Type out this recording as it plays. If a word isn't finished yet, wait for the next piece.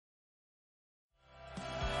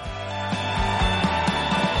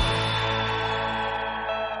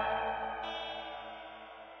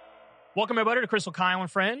Welcome, everybody, to Crystal Kyle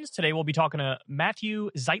and Friends. Today, we'll be talking to Matthew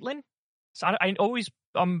Zeitlin. So I always,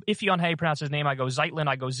 iffy on how you pronounce his name. I go Zeitlin,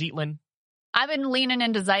 I go Zeitlin. I've been leaning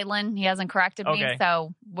into Zeitlin. He hasn't corrected me, Okay.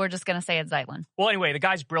 so we're just going to say it's Zeitlin. Well, anyway, the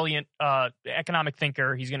guy's brilliant, economic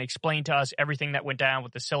thinker. He's going to explain to us everything that went down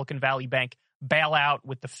with the Silicon Valley Bank bailout,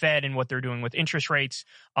 with the Fed and what they're doing with interest rates.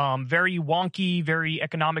 Very wonky, very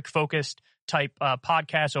economic-focused type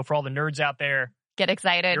podcast. So for all the nerds out there, get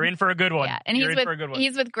excited. You're in for a good one. Yeah, and he's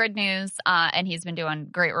with Grid News, and he's been doing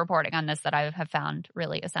great reporting on this that I have found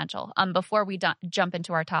really essential. Before we jump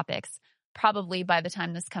into our topics, probably by the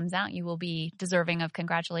time this comes out, you will be deserving of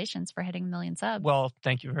congratulations for hitting 1 million subs. Well,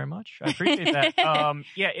 thank you very much. I appreciate that.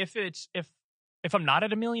 If I'm not at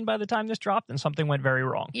 1 million by the time this dropped, then something went very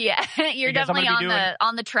wrong. Yeah, you're definitely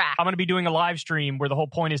on the track. I'm going to be doing a live stream where the whole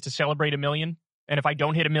point is to celebrate 1 million. And if I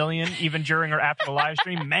don't hit 1 million, even during or after the live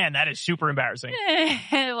stream, man, that is super embarrassing.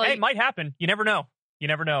 Well, hey, it might happen. You never know. You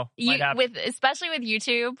never know. Especially with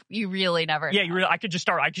YouTube, you really never know. Yeah, I could just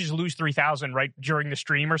lose 3,000 right during the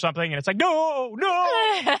stream or something, and it's like, no,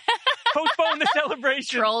 postpone the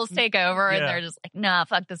celebration. Trolls take over, and they're just like, nah,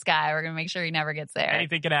 fuck this guy. We're gonna make sure he never gets there.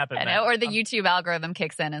 Anything can happen. Or the YouTube algorithm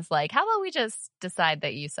kicks in. It's like, how about we just decide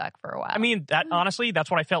that you suck for a while? I mean, honestly, that's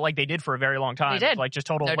what I felt like they did for a very long time. They did. Like just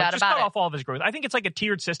total, no doubt just about cut it. off all of his growth. I think it's like a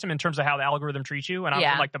tiered system in terms of how the algorithm treats you, and I'm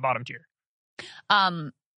in like the bottom tier.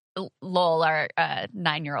 Lowell, our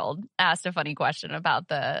 9-year-old, asked a funny question about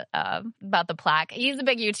the plaque. He's a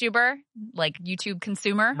big YouTuber, like YouTube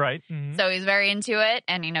consumer, right? Mm-hmm. So he's very into it,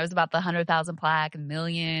 and he knows about the 100,000 plaque, 1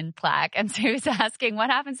 million plaque, and so he was asking, "What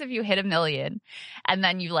happens if you hit 1 million, and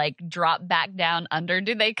then you like drop back down under?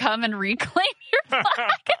 Do they come and reclaim your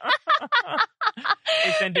plaque?"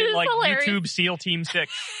 They send in like hilarious. YouTube SEAL Team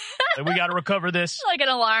 6. Like, we got to recover this. Like an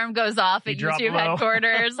alarm goes off at YouTube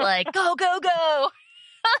headquarters, like go go go.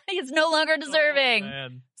 He's no longer deserving. Oh,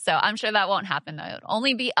 so I'm sure that won't happen, though. It'll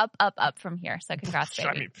only be up, up, up from here. So congrats, baby.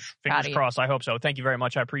 I mean, fingers crossed. I hope so. Thank you very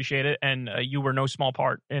much. I appreciate it. And you were no small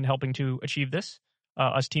part in helping to achieve this.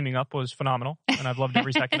 Us teaming up was phenomenal, and I've loved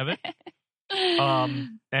every second of it.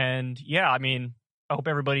 And yeah, I mean, I hope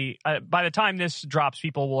everybody, by the time this drops,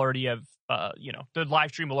 people will already have, the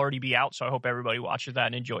live stream will already be out. So I hope everybody watches that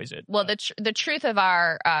and enjoys it. Well, the truth of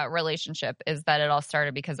our relationship is that it all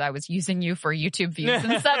started because I was using you for YouTube views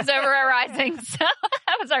and subs over at Rising. So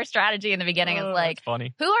that was our strategy in the beginning. Is like,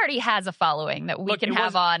 funny. Who already has a following that we can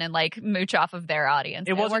have on and like mooch off of their audience?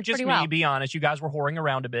 It wasn't just me, be honest. You guys were whoring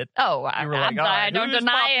around a bit. Oh, I don't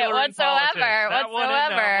deny it whatsoever.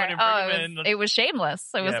 It was shameless.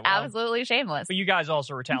 It was absolutely shameless. But you guys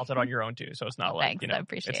also were talented on your own too. So it's not like, thanks, I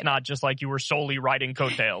appreciate it's not just like you were solely riding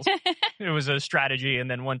coattails. It was a strategy,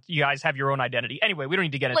 and then once you guys have your own identity. Anyway, we don't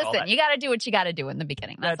need to get into all that. Listen, you got to do what you got to do in the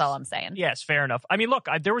beginning. That's all I'm saying. Yes, fair enough. I mean, look,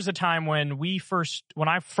 there was a time when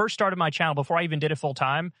I first started my channel, before I even did it full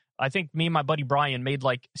time, I think me and my buddy Brian made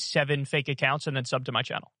like 7 fake accounts and then subbed to my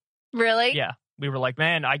channel. Really? Yeah. We were like,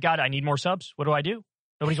 man, I need more subs. What do I do?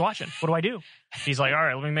 Nobody's watching. What do I do? He's like, all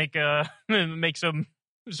right, let me make some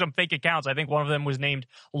fake accounts. I think one of them was named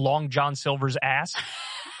Long John Silver's Ass.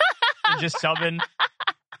 And just subbing.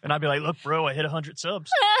 And I'd be like, look, bro, I hit 100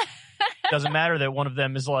 subs. Doesn't matter that one of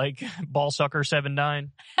them is like Ballsucker79.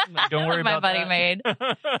 Like, don't worry about that. My buddy made.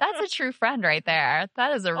 That's a true friend right there.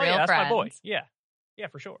 That is a real that's friend. My boy. Yeah. Yeah,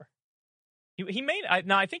 for sure. He made,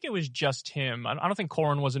 I think it was just him. I don't think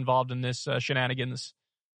Corin was involved in this shenanigans.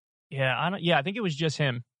 Yeah, I think it was just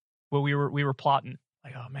him. Well, we were plotting.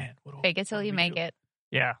 Like, oh man, fake it till you make it.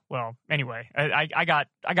 Yeah. Well, anyway, I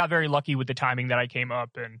got very lucky with the timing that I came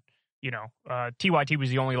up, and TYT was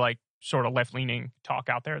the only like sort of left leaning talk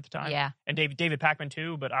out there at the time. Yeah. And David Pakman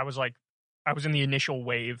too, but I was in the initial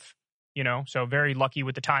wave, so very lucky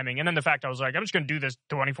with the timing, and then the fact I was like, I'm just going to do this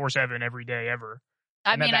 24/7 every day ever.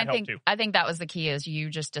 I think that was the key, is you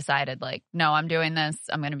just decided like, no, I'm doing this.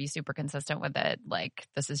 I'm going to be super consistent with it. Like,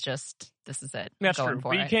 this is it. That's true.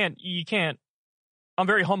 But you can't, I'm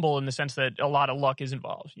very humble in the sense that a lot of luck is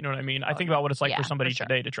involved. You know what I mean? I think about what it's like for somebody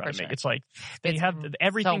today to try to make. It's like they have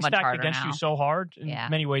everything stacked against you so hard. In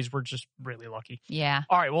many ways, we're just really lucky. Yeah.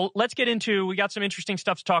 All right. Well, let's get into, we got some interesting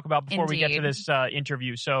stuff to talk about before we get to this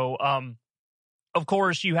interview. So, of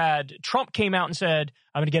course, you had Trump came out and said,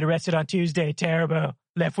 I'm going to get arrested on Tuesday. Terrible.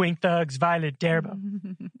 Left-wing thugs, violent, terrible.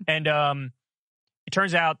 And it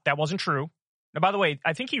turns out that wasn't true. Now, by the way,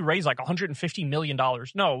 I think he raised like $150 million.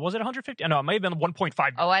 No, was it 150? No, it may have been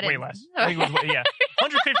 1.5. Oh, I didn't. Way less. I think it was,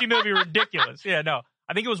 150 million would be ridiculous. Yeah, no.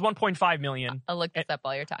 I think it was 1.5 million. I'll look this up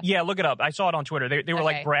while you're talking. Yeah, look it up. I saw it on Twitter. They were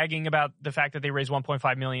like bragging about the fact that they raised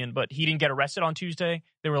 1.5 million, but he didn't get arrested on Tuesday.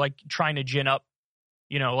 They were like trying to gin up,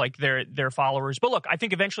 like their followers. But look, I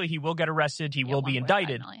think eventually he will get arrested. He will be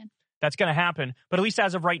indicted. that's going to happen. But at least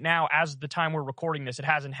as of right now, as the time we're recording this, it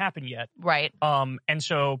hasn't happened yet. Right. And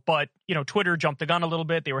so, but, Twitter jumped the gun a little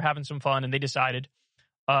bit. They were having some fun, and they decided,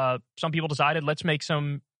 some people decided, let's make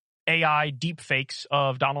some AI deep fakes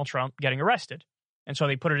of Donald Trump getting arrested. And so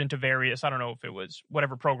they put it into various, I don't know if it was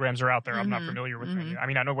whatever programs are out there. I'm not familiar with any. I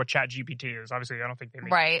mean, I know what ChatGPT is. Obviously, I don't think they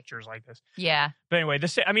make pictures like this. Yeah. But anyway,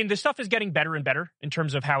 this stuff is getting better and better in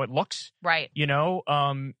terms of how it looks. Right.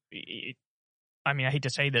 I mean, I hate to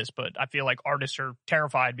say this, but I feel like artists are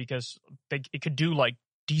terrified because it could do like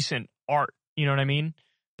decent art. You know what I mean?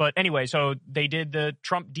 But anyway, so they did the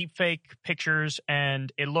Trump deepfake pictures,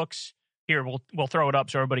 and it looks here. We'll throw it up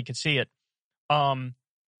so everybody can see it.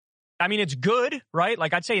 I mean, it's good, right?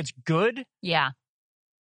 Like, I'd say it's good. Yeah.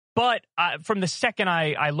 But from the second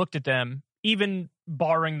I looked at them, even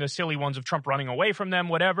barring the silly ones of Trump running away from them,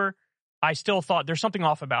 whatever, I still thought there's something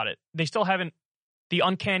off about it. They still haven't. The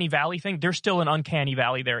uncanny valley thing, there's still an uncanny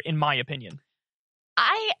valley there, in my opinion.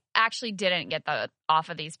 I actually didn't get off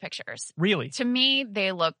of these pictures. Really? To me,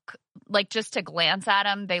 they look like, just to glance at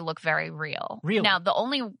them, they look very real. Really? Now, the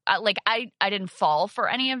only, I didn't fall for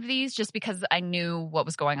any of these just because I knew what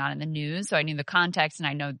was going on in the news. So I knew the context, and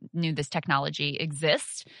I knew this technology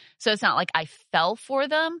exists. So it's not like I fell for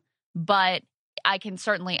them, but I can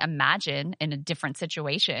certainly imagine in a different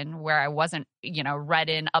situation where I wasn't, read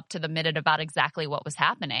in up to the minute about exactly what was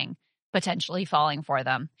happening, potentially falling for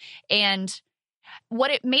them. And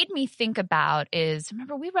what it made me think about is,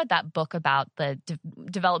 remember, we read that book about the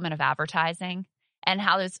development of advertising and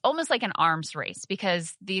how it's almost like an arms race,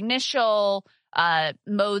 because the initial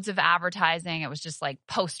modes of advertising, it was just like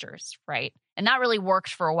posters, right? And that really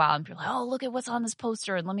worked for a while. And people are like, oh, look at what's on this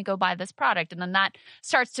poster, and let me go buy this product. And then that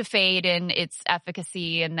starts to fade in its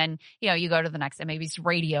efficacy. And then, you go to the next, and maybe it's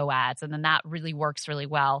radio ads, and then that really works really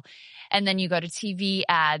well. And then you go to TV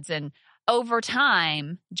ads, and over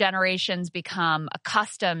time, generations become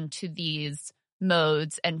accustomed to these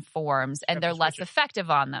modes and forms, and they're less effective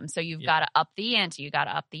on them. So you've got to up the ante. You got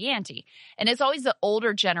to up the ante. And it's always the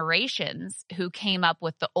older generations who came up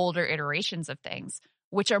with the older iterations of things,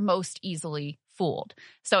 which are most easily fooled.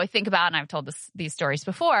 So I think about, and I've told these stories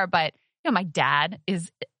before, but my dad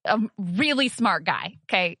is a really smart guy.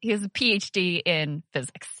 Okay. He has a PhD in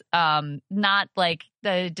physics. Not like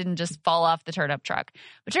didn't just fall off the turnip truck.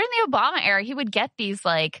 But during the Obama era, he would get these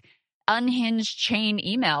like unhinged chain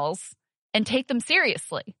emails and take them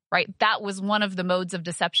seriously, right? That was one of the modes of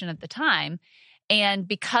deception at the time. And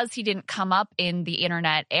because he didn't come up in the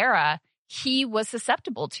internet era, he was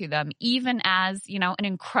susceptible to them, even as, an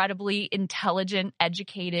incredibly intelligent,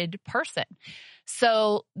 educated person.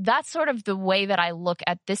 So that's sort of the way that I look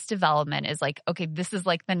at this development, is like, okay, this is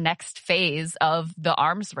like the next phase of the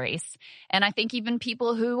arms race. And I think even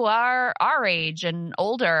people who are our age and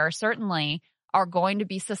older certainly are going to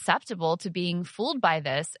be susceptible to being fooled by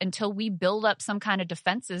this until we build up some kind of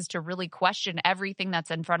defenses to really question everything that's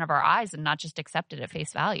in front of our eyes and not just accept it at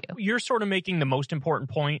face value. You're sort of making the most important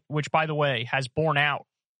point, which, by the way, has borne out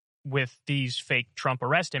with these fake Trump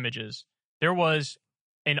arrest images. There was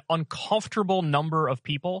an uncomfortable number of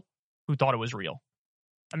people who thought it was real.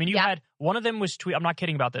 I mean, you had one of them was I'm not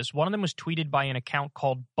kidding about this. One of them was tweeted by an account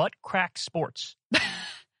called Butt Crack Sports.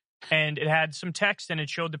 And it had some text, and it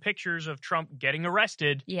showed the pictures of Trump getting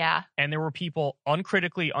arrested. Yeah. And there were people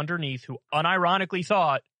uncritically underneath who unironically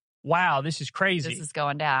thought, wow, this is crazy. This is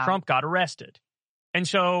going down. Trump got arrested. And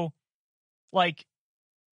so, like,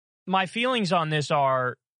 my feelings on this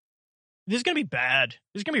are, this is going to be bad.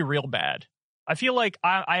 This is going to be real bad. I feel like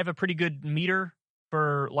I have a pretty good meter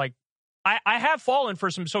for, like, I have fallen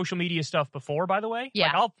for some social media stuff before, by the way. Yeah.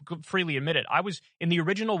 Like, I'll freely admit it. I was in the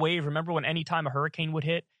original wave. Remember when anytime a hurricane would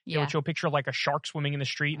hit, they would show a picture of like a shark swimming in the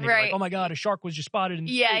street, and they'd be like, oh my God, a shark was just spotted in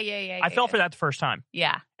the street. I fell for that the first time.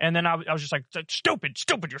 Yeah. And then I was just like, stupid,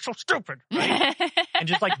 you're so stupid. Right? And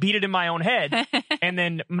just like beat it in my own head. And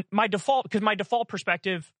then my default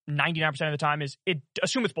perspective 99% of the time is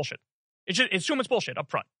assume it's bullshit. Assume it's bullshit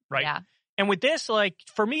up front, right? Yeah. And with this, like,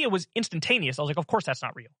 for me, it was instantaneous. I was like, of course that's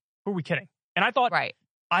not real. Who are we kidding? And I thought,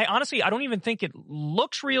 I honestly don't even think it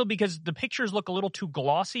looks real because the pictures look a little too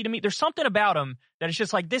glossy to me. There's something about them that it's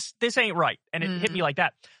just like, this ain't right. And it hit me like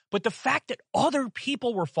that. But the fact that other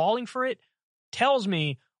people were falling for it tells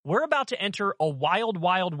me we're about to enter a wild,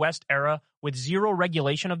 wild west era with zero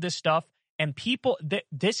regulation of this stuff. And people,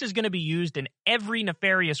 this is going to be used in every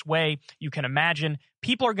nefarious way you can imagine.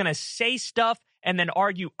 People are going to say stuff and then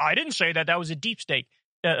argue, I didn't say that. That was a deep fake.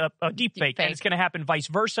 And it's going to happen vice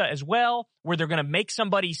versa as well, where they're going to make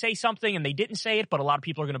somebody say something and they didn't say it, but a lot of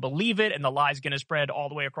people are going to believe it, and the lie's going to spread all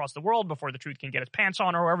the way across the world before the truth can get its pants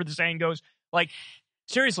on, or however the saying goes. Like,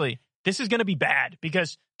 seriously, this is going to be bad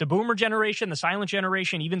because the boomer generation, the silent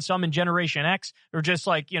generation, even some in Generation X are just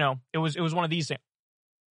like, it was one of these things.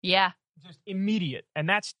 Yeah. Just immediate. And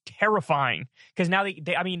that's terrifying because now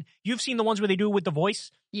you've seen the ones where they do it with the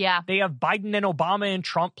voice. Yeah. They have Biden and Obama and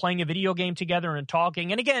Trump playing a video game together and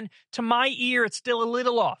talking. And again, to my ear, it's still a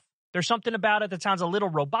little off. There's something about it that sounds a little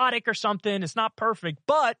robotic or something. It's not perfect.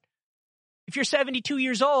 But if you're 72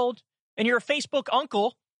 years old and you're a Facebook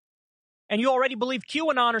uncle and you already believe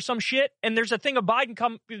QAnon or some shit, and there's a thing of Biden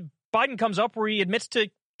comes up where he admits to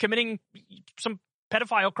committing some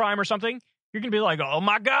pedophile crime or something, you're going to be like, oh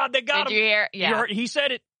my God, they got him. Did you hear? Yeah. He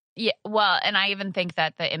said it. Yeah, well, and I even think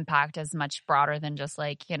that the impact is much broader than just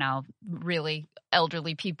like, really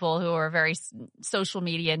elderly people who are very social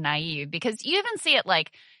media naive, because you even see it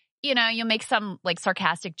like, you make some like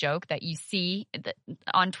sarcastic joke that you see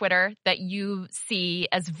on Twitter that you see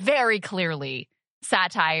as very clearly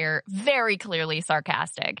satire, very clearly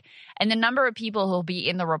sarcastic. And the number of people who'll be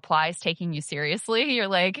in the replies taking you seriously, you're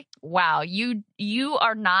like, wow, you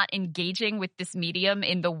are not engaging with this medium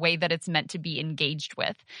in the way that it's meant to be engaged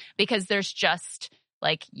with, because there's just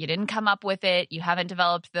like, you didn't come up with it. You haven't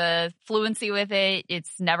developed the fluency with it.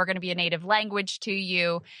 It's never going to be a native language to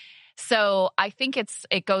you. So I think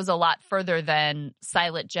it goes a lot further than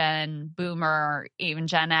silent Gen, boomer, even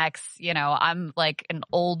Gen X. I'm like an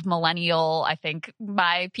old millennial. I think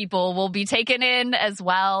my people will be taken in as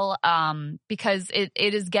well, because it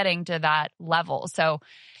is getting to that level. So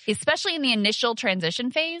especially in the initial transition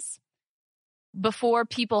phase, before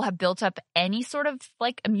people have built up any sort of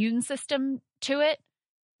like immune system to it,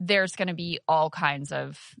 there's going to be all kinds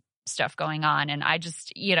of stuff going on. And I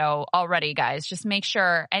just, already, guys, just make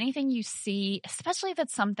sure anything you see, especially if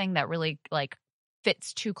it's something that really like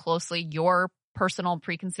fits too closely your personal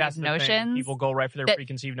preconceived notions. People go right for their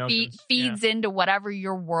preconceived notions. Feeds into whatever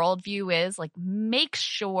your worldview is. Like, make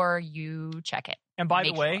sure you check it. And by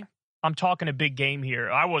the way, I'm talking a big game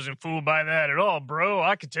here. I wasn't fooled by that at all, bro.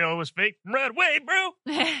 I could tell it was fake from right away, bro.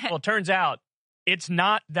 Well, it turns out it's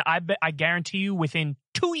not that. I guarantee you within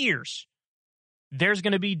 2 years, there's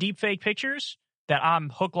going to be deep fake pictures that I'm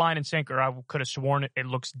hook, line, and sinker. I could have sworn it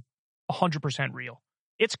looks 100% real.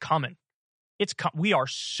 It's coming. We are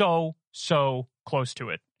so close to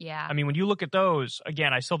it. Yeah. I mean, when you look at those,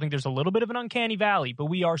 again, I still think there's a little bit of an uncanny valley, but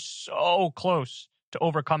we are so close to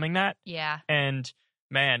overcoming that. Yeah. And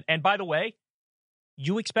man, and by the way,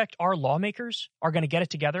 you expect our lawmakers are going to get it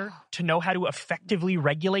together to know how to effectively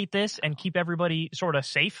regulate this and keep everybody sort of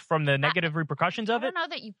safe from the negative repercussions of it? I don't know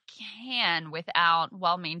that you can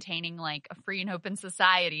while maintaining like a free and open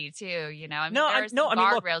society too. There's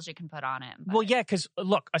guardrails you can put on it. But. Well, yeah, because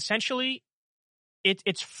look, essentially,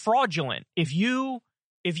 it's fraudulent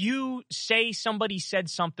if you say somebody said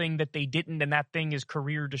something that they didn't and that thing is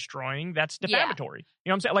career destroying, that's defamatory. Yeah. You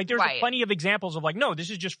know what I'm saying? Like, there's plenty of examples of like, no,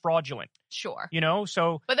 this is just fraudulent. Sure.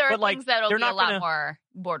 But there are things that'll be a lot more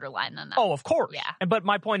borderline than that. Oh, of course. Yeah. But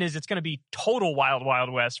my point is, it's going to be total wild,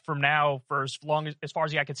 wild west from now for as far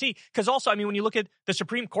as the eye can see. Because also, I mean, when you look at the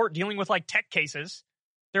Supreme Court dealing with like tech cases,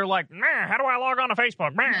 they're like, how do I log on to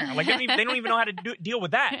Facebook? Like, they don't even know how to deal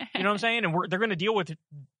with that. You know what I'm saying? And they're going to deal with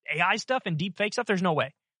AI stuff and deep fake stuff. There's no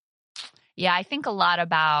way. Yeah, I think a lot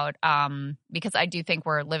about, because I do think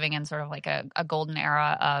we're living in sort of like a golden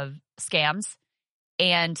era of scams.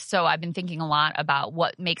 And so I've been thinking a lot about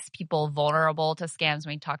what makes people vulnerable to scams.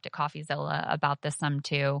 We talked to CoffeeZilla about this some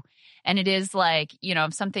too. And it is like,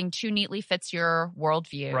 if something too neatly fits your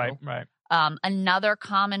worldview. Right. Another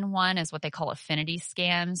common one is what they call affinity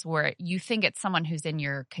scams, where you think it's someone who's in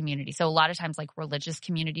your community. So a lot of times, like religious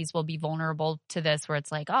communities will be vulnerable to this, where it's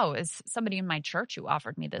like, oh, is somebody in my church who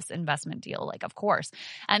offered me this investment deal? Like, of course.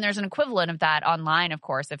 And there's an equivalent of that online, of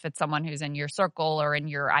course. If it's someone who's in your circle or in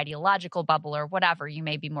your ideological bubble or whatever, you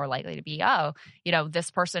may be more likely to be, this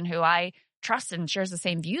person who I trust and shares the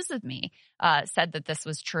same views with me said that this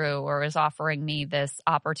was true or is offering me this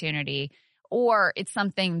opportunity. Or it's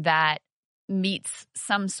something that meets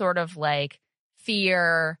some sort of like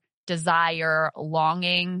fear, desire,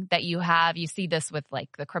 longing that you have. You see this with like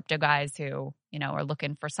the crypto guys who, are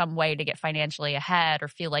looking for some way to get financially ahead or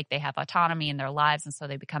feel like they have autonomy in their lives. And so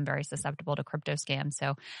they become very susceptible to crypto scams.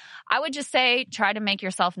 So I would just say, try to make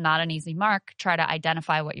yourself not an easy mark. Try to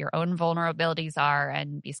identify what your own vulnerabilities are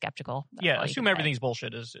and be skeptical. That's assume everything's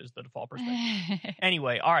bullshit is the default perspective.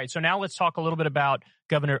 Anyway, all right. So now let's talk a little bit about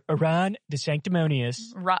Governor Ron DeSanctimonious.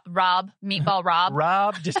 Rob, Meatball Rob.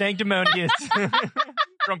 Rob DeSanctimonious.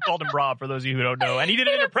 Trump called him Rob, for those of you who don't know. And he did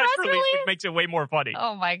it in a press release, which makes it way more funny.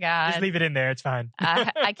 Oh, my God. Just leave it in there. It's fine.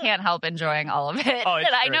 I can't help enjoying all of it. Oh, and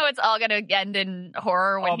I know it's all going to end in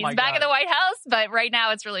horror when he's back in the White House, but right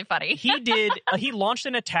now it's really funny. He launched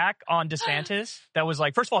an attack on DeSantis that was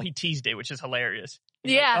like, first of all, he teased it, which is hilarious.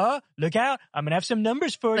 He's yeah. Like, oh, look out. I'm going to have some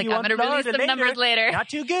numbers for you. I'm going to release some numbers later. Not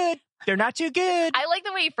too good. They're not too good. I like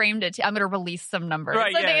the way he framed it. I'm going to release some numbers.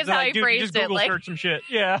 Right, I think it's how he phrased just Google it. Search some shit.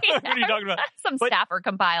 Yeah. What are you talking about? Some staffer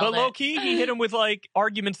compiled But low key, he hit him with like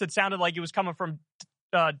arguments that sounded like it was coming from,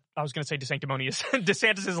 I was going to say DeSanctimonious,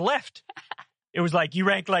 DeSantis' left. It was like, you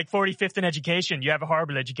rank like 45th in education. You have a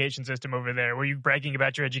horrible education system over there. What are you bragging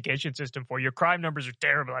about your education system for? Your crime numbers are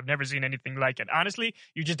terrible. I've never seen anything like it. Honestly,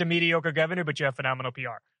 you're just a mediocre governor, but you have phenomenal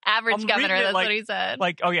PR. Average governor, that's what he said.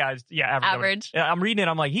 Like, oh yeah, average. Yeah, I'm reading it.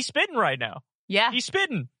 I'm like, he's spitting right now. Yeah. He's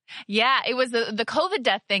spitting. Yeah, it was the COVID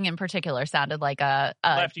death thing in particular sounded like a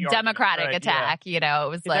Democratic attack. Yeah. You know, it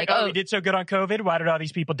was like, oh, we did so good on COVID. Why did all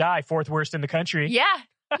these people die? Fourth worst in the country. Yeah.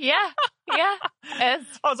 Yeah. I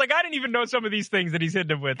was like, I didn't even know some of these things that he's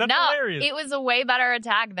hitting him with. That's hilarious. It was a way better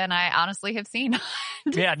attack than I honestly have seen.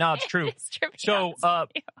 Yeah, no, it's true. It's true. So, but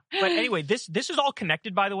anyway, this is all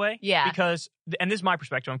connected, by the way. Yeah. Because, and this is my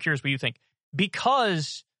perspective. I'm curious what you think.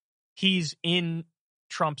 Because he's in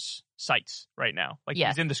Trump's sights right now. Like,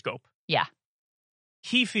 he's in the scope. Yeah.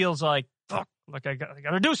 He feels like, fuck, like I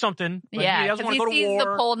got to do something. Like, yeah, he doesn't want to go to sees war.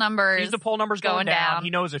 The poll numbers. Sees the poll numbers going down. He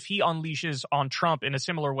knows if he unleashes on Trump in a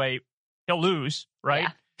similar way, he'll lose, right?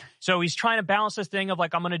 Yeah. So he's trying to balance this thing of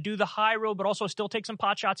like, I'm going to do the high road, but also still take some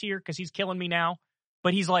pot shots here because he's killing me now.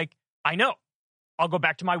 But he's like, I know. I'll go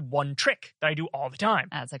back to my one trick that I do all the time.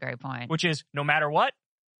 That's a great point. Which is, no matter what,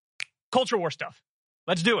 culture war stuff.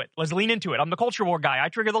 Let's do it. Let's lean into it. I'm the culture war guy. I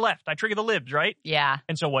trigger the left. I trigger the libs, right? Yeah.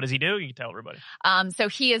 And so what does he do? You can tell everybody. So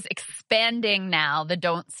he is expanding now the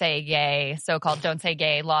so-called don't say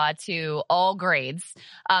gay law to all grades.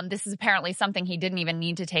 This is apparently something he didn't even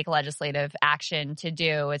need to take legislative action to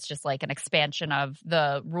do. It's just like an expansion of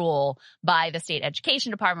the rule by the state education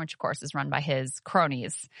department, which of course is run by his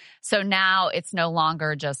cronies. So now it's no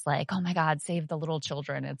longer just like, oh my God, save the little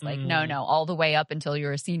children. It's like, no, all the way up until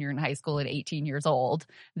you're a senior in high school at 18 years old.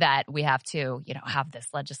 That we have to, have this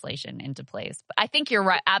legislation into place. But I think you're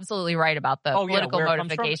right, absolutely right about the political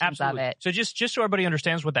motivations of it. So just so everybody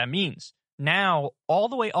understands what that means. Now, all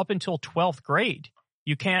the way up until 12th grade,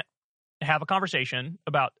 you can't have a conversation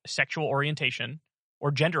about sexual orientation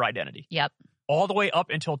or gender identity. Yep. All the way up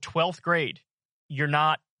until 12th grade, you're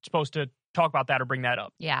not supposed to talk about that or bring that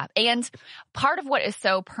up. Yeah. And part of what is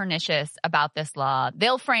so pernicious about this law,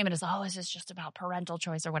 they'll frame it as, oh, is this just about parental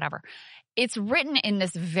choice or whatever? It's written in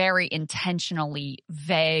this very intentionally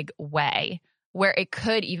vague way where it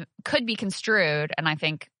could be construed, and I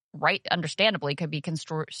think understandably could be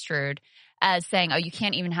construed as saying, oh, you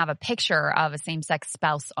can't even have a picture of a same-sex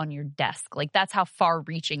spouse on your desk. Like, that's how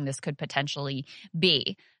far-reaching this could potentially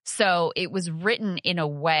be. So it was written in a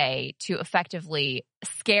way to effectively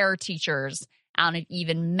scare teachers out of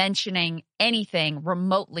even mentioning anything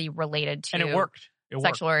remotely related to and it worked.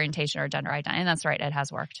 Sexual orientation or gender identity. And that's right, it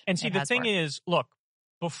has worked. And see, the thing is, look,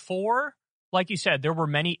 before, like you said, there were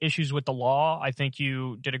many issues with the law. I think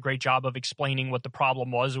you did a great job of explaining what the problem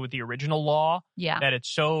was with the original law. Yeah. That it's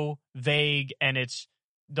so vague and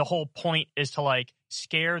the whole point is to like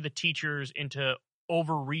scare the teachers into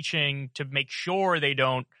overreaching to make sure they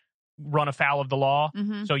don't run afoul of the law.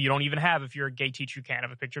 Mm-hmm. So you don't even have, if you're a gay teacher, you can't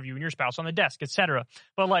have a picture of you and your spouse on the desk, etc.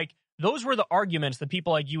 But like, those were the arguments that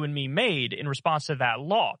people like you and me made in response to that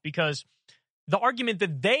law, because the argument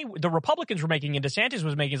that the Republicans were making and DeSantis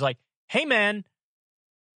was making is like, hey man,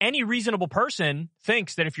 any reasonable person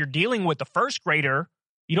thinks that if you're dealing with the first grader,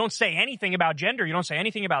 you don't say anything about gender, you don't say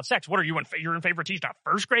anything about sex. What are you you're in favor of teaching a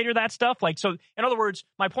first grader that stuff? Like, so in other words,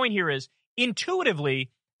 my point here is intuitively,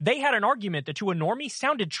 they had an argument that to a normie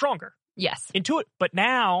sounded stronger. Yes. But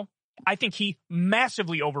now I think he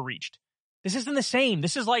massively overreached. This isn't the same.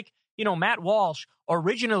 This is like, Matt Walsh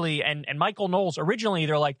originally and Michael Knowles originally,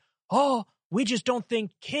 they're like, oh, we just don't think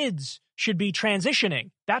kids should be transitioning.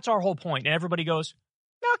 That's our whole point. And everybody goes,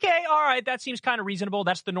 okay, all right, that seems kind of reasonable.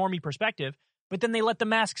 That's the normie perspective. But then they let the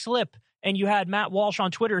mask slip. And you had Matt Walsh on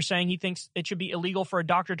Twitter saying he thinks it should be illegal for a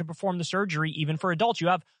doctor to perform the surgery, even for adults. You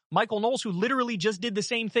have Michael Knowles, who literally just did the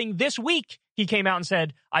same thing this week. He came out and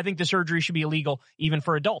said, I think the surgery should be illegal, even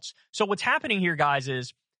for adults. So what's happening here, guys,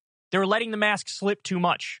 is they're letting the mask slip too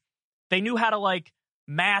much. They knew how to like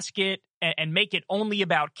mask it and make it only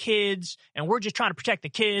about kids. And we're just trying to protect the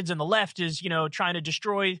kids. And the left is, trying to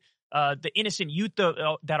destroy the innocent youth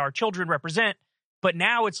that our children represent. But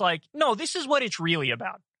now it's like, no, this is what it's really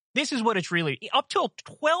about. This is what it's really. Up till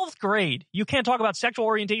 12th grade, you can't talk about sexual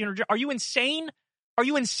orientation. Are you insane? Are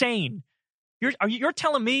you insane? You're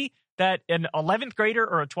telling me that an 11th grader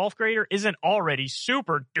or a 12th grader isn't already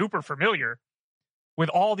super duper familiar with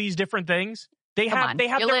all these different things? They have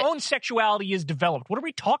their own sexuality is developed. What are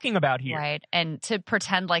we talking about here? Right. And to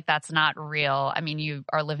pretend like that's not real, I mean, you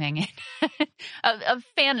are living in a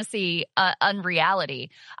fantasy unreality.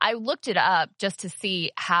 I looked it up just to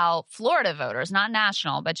see how Florida voters, not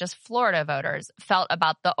national, but just Florida voters, felt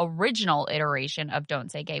about the original iteration of Don't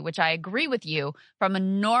Say Gay, which I agree with you from a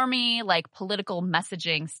normie, like, political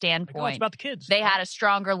messaging standpoint. It's about the kids. They had a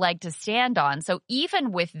stronger leg to stand on. So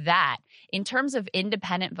even with that, in terms of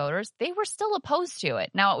independent voters, they were still opposed to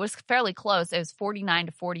it. Now, it was fairly close. It was 49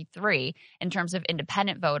 to 43 in terms of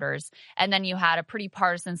independent voters. And then you had a pretty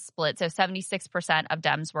partisan split. So 76% of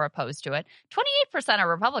Dems were opposed to it. 28% of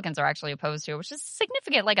Republicans are actually opposed to it, which is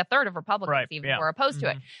significant. Like a third of Republicans were opposed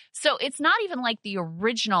to it. So it's not even like the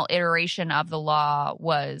original iteration of the law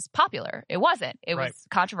was popular. It wasn't. It was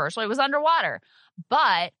controversial. It was underwater.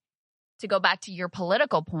 But to go back to your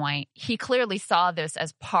political point, he clearly saw this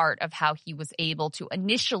as part of how he was able to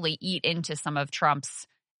initially eat into some of Trump's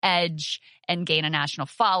edge and gain a national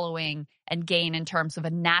following and gain in terms of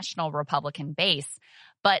a national Republican base.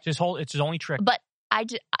 But it's his only trick. But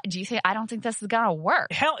do you say I don't think this is going to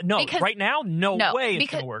work? Hell no. Because, right now, no way it's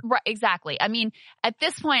going to work. Right, exactly. I mean, at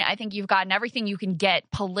this point, I think you've gotten everything you can get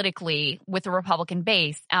politically with the Republican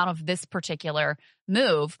base out of this particular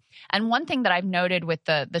move. And one thing that I've noted with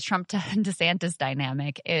the Trump DeSantis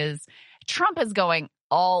dynamic is Trump is going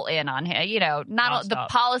all in on him, not the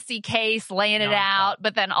policy case, laying it out,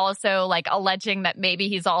 but then also like alleging that maybe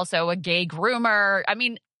he's also a gay groomer. I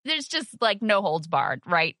mean, there's just like no holds barred,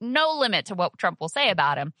 right? No limit to what Trump will say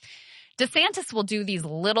about him. DeSantis will do these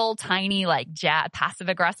little tiny like passive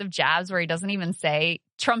aggressive jabs where he doesn't even say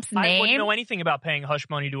Trump's name. I wouldn't know anything about paying hush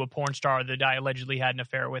money to a porn star that I allegedly had an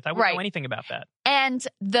affair with. I wouldn't know anything about that. And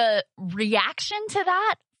the reaction to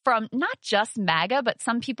that from not just MAGA, but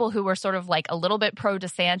some people who were sort of like a little bit pro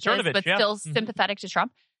DeSantis, but still sympathetic to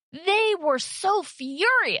Trump. They were so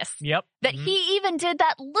furious that he even did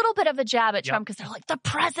that little bit of a jab at Trump because they're like, the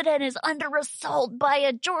president is under assault by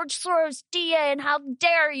a George Soros DA, and how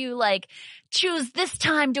dare you like choose this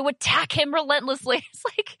time to attack him relentlessly. It's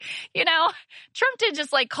like, Trump did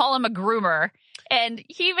just like call him a groomer, and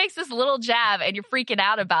he makes this little jab and you're freaking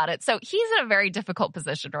out about it. So he's in a very difficult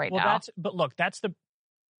position right now. But look, that's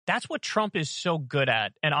what Trump is so good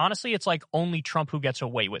at. And honestly, it's like only Trump who gets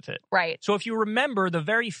away with it. Right. So if you remember the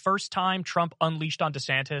very first time Trump unleashed on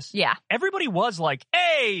DeSantis, everybody was like,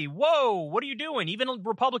 hey, whoa, what are you doing? Even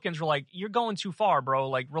Republicans were like, you're going too far, bro.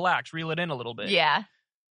 Like, relax, reel it in a little bit. Yeah.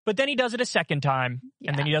 But then he does it a second time,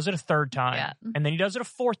 and then he does it a third time, and then he does it a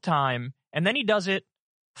fourth time, and then he does it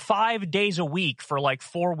 5 days a week for like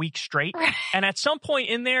 4 weeks straight. Right. And at some point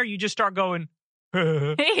in there, you just start going,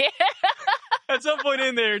 at some point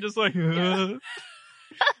in there, just like, all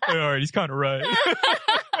right, he's kind of right.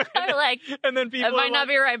 And then people it might not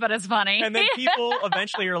be right, but it's funny. And then people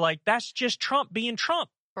eventually are like, that's just Trump being Trump.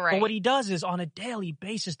 Right. But what he does is on a daily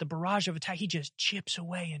basis, the barrage of attack, he just chips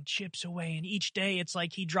away. And each day it's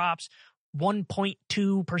like he drops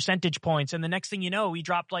 1.2 percentage points. And the next thing you know, he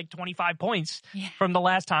dropped like 25 points from the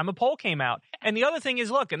last time a poll came out. And the other thing is,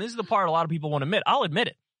 look, and this is the part a lot of people won't admit. I'll admit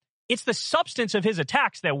it. It's the substance of his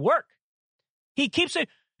attacks that work. He keeps it.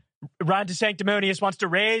 Ron DeSanctimonious wants to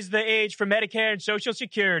raise the age for Medicare and Social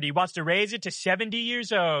Security, wants to raise it to 70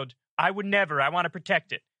 years old. I would never. I want to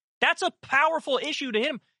protect it. That's a powerful issue to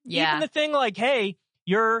him. Yeah. Even the thing like, hey,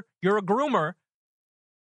 you're a groomer.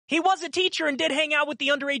 He was a teacher and did hang out with the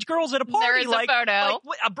underage girls at a party. There is a photo.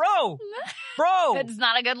 Bro. It's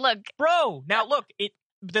not a good look. Bro. Now, look,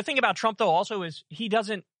 the thing about Trump, though, also is he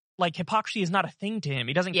doesn't, like, hypocrisy is not a thing to him.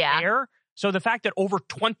 He doesn't care. So the fact that over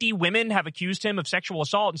 20 women have accused him of sexual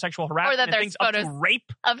assault and sexual harassment, or that there's photos up to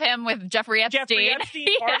rape of him with Jeffrey Epstein partying,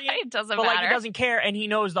 it doesn't matter. Like, he doesn't care, and he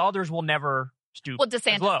knows the others will never stoop. Well,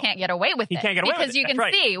 DeSantis can't get away with it. He can't get away because with it. You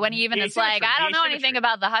can see when he even is like, I don't know anything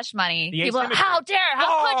about the hush money. People are, how could you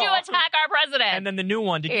attack our president? And then the new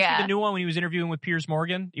one. Did you see the new one when he was interviewing with Piers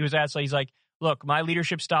Morgan? He was asked, he's like, look, my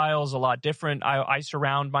leadership style is a lot different. I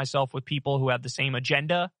surround myself with people who have the same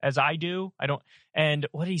agenda as I do. And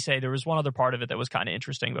what did he say? There was one other part of it that was kind of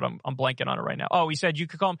interesting, but I'm blanking on it right now. Oh, he said you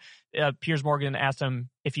could call him, Piers Morgan asked him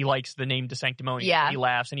if he likes the name DeSanctimonious. Yeah. He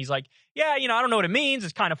laughs and he's like, yeah, I don't know what it means.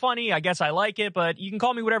 It's kind of funny. I guess I like it, but you can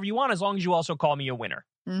call me whatever you want as long as you also call me a winner.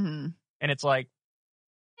 Mm-hmm. And it's like,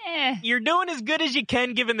 you're doing as good as you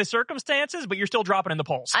can given the circumstances, but you're still dropping in the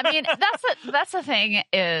polls. I mean, that's the thing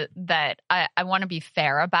that I want to be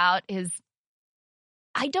fair about is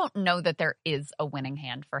I don't know that there is a winning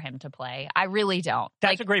hand for him to play. I really don't.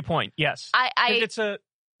 That's a great point. Yes. It's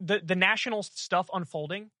the national stuff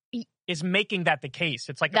unfolding is making that the case.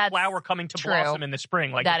 It's like a flower coming to blossom in the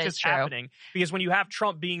spring. Like, it's just happening. Because when you have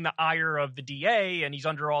Trump being the ire of the DA and he's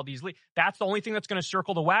under all these that's the only thing that's going to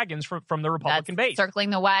circle the wagons from the Republican base. Circling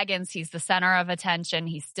the wagons. He's the center of attention.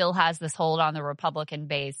 He still has this hold on the Republican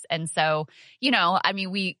base. And so, I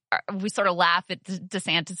mean, we sort of laugh at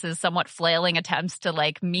DeSantis's somewhat flailing attempts to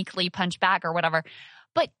like meekly punch back or whatever.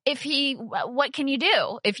 But what can you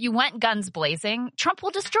do? If you went guns blazing, Trump will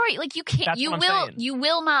destroy you. Like, you can't, you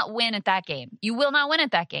will not win at that game. You will not win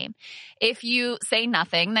at that game. If you say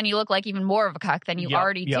nothing, then you look like even more of a cuck than you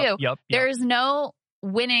already do. There is no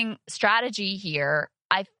winning strategy here.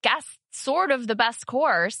 I guess sort of the best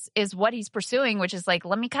course is what he's pursuing, which is like,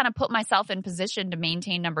 let me kind of put myself in position to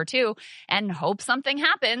maintain number 2 and hope something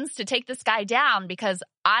happens to take this guy down, because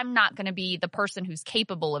I'm not going to be the person who's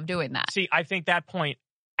capable of doing that. See, I think that point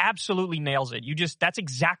absolutely nails it. That's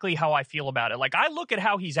exactly how I feel about it. Like, I look at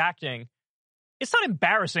how he's acting. It's not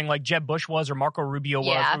embarrassing like Jeb Bush was or Marco Rubio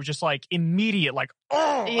was. It was just like immediate, like,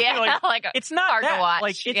 oh, yeah, like it's not hard that. to watch.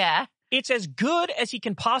 Like, it's as good as he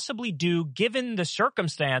can possibly do given the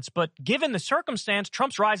circumstance. But given the circumstance,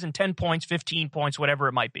 Trump's rising 10 points, 15 points, whatever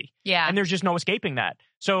it might be. Yeah. And there's just no escaping that.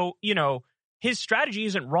 So, his strategy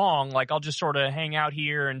isn't wrong. Like, I'll just sort of hang out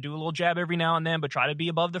here and do a little jab every now and then, but try to be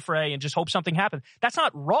above the fray and just hope something happens. That's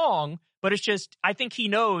not wrong, but it's just, I think he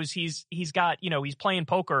knows he's got, he's playing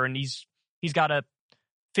poker and he's got a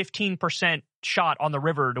 15% shot on the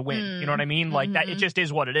river to win. You know what I mean? Like, that, it just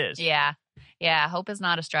is what it is. Yeah. Yeah, hope is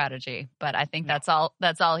not a strategy, but I think that's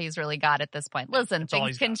all he's really got at this point. Listen,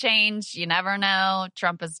 things can change. You never know.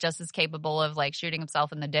 Trump is just as capable of like shooting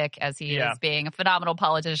himself in the dick as he is being a phenomenal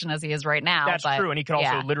politician as he is right now. That's true, and he could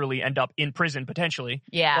also literally end up in prison potentially.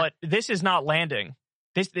 Yeah. But this is not landing.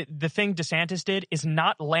 The thing DeSantis did is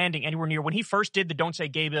not landing anywhere near. When he first did the Don't Say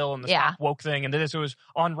Gay bill and the Stop Woke thing, and this was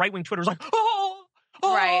on right-wing Twitter, it was like,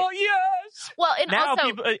 oh, yes. Well, and now also,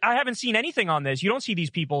 people, I haven't seen anything on this. You don't see these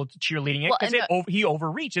people cheerleading it because he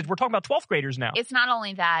overreached. We're talking about 12th graders now. It's not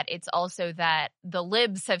only that, it's also that the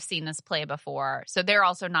libs have seen this play before, so they're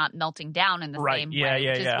also not melting down in the same way,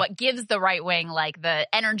 which is what gives the right wing like the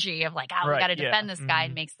energy of like, we got to defend this guy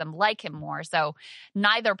and makes them like him more. So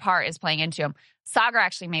neither part is playing into him. Sagar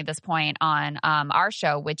actually made this point on our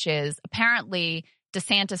show, which is apparently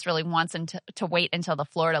DeSantis really wants him to wait until the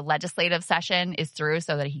Florida legislative session is through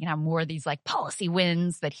so that he can have more of these like policy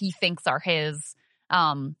wins that he thinks are his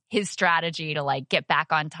strategy to like get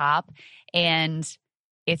back on top. And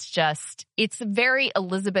it's very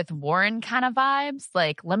Elizabeth Warren kind of vibes.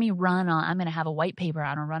 Like, let me I'm going to have a white paper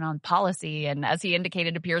on a run on policy. And as he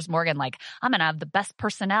indicated to Piers Morgan, like, I'm going to have the best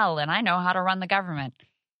personnel and I know how to run the government.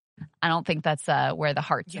 I don't think that's where the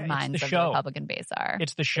hearts and minds of the Republican base are.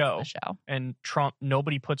 It's the show. And Trump,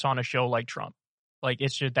 nobody puts on a show like Trump. Like,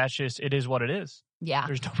 it is what it is. Yeah.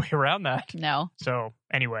 There's no way around that. No. So,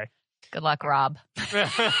 anyway. Good luck, Rob.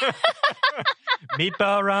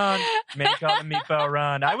 Meatball Ron. Many call him Meatball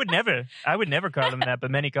Ron. I would never call him that,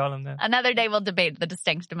 but many call him that. Another day we'll debate the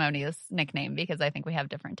Distinctimonious nickname because I think we have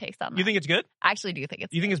different takes on that. You think it's good? I actually do think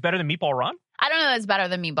it's You think it's better than Meatball Ron? I don't know that it's better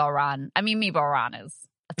than Meatball Ron. I mean, Meatball Ron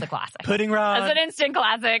it's a classic. Pudding Ron. It's an instant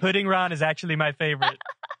classic. Pudding Ron is actually my favorite.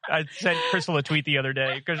 I sent Crystal a tweet the other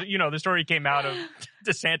day because, the story came out of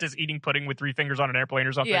DeSantis eating pudding with 3 fingers on an airplane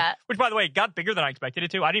or something. Yeah. Which, by the way, got bigger than I expected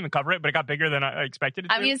it to. I didn't even cover it, but it got bigger than I expected it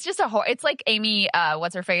to. I mean, it's just it's like Amy,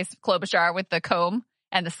 what's-her-face, Klobuchar with the comb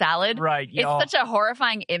and the salad. Right. It's such a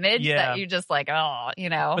horrifying image that you just like,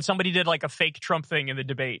 But somebody did like a fake Trump thing in the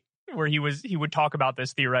debate where he would talk about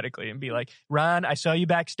this theoretically and be like, Ron, I saw you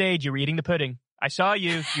backstage. You were eating the pudding. I saw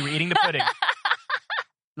you. You were eating the pudding.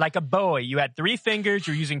 Like a boy. You had 3 fingers.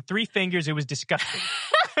 You're using 3 fingers. It was disgusting.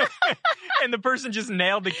 And the person just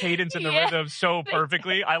nailed the cadence and the rhythm so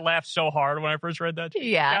perfectly. I laughed so hard when I first read that tweet.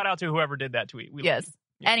 Yeah. Shout out to whoever did that tweet. Yes.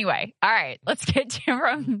 Anyway, all right. Let's get to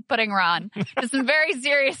from Pudding Ron to some very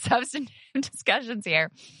serious substantive discussions here.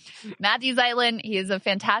 Matthew Zeitlin, he is a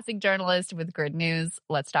fantastic journalist with Grid News.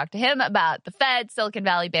 Let's talk to him about the Fed, Silicon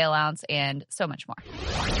Valley bailouts, and so much more.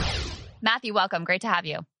 Matthew, welcome. Great to have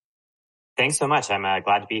you. Thanks so much. I'm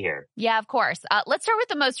glad to be here. Yeah, of course. Let's start with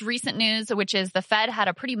the most recent news, which is the Fed had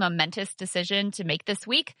a pretty momentous decision to make this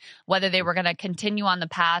week, whether they were going to continue on the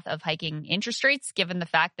path of hiking interest rates, given the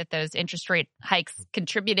fact that those interest rate hikes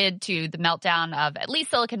contributed to the meltdown of at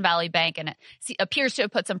least Silicon Valley Bank, and it appears to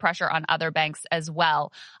have put some pressure on other banks as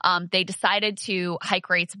well. They decided to hike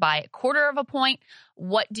rates by 1/4 point.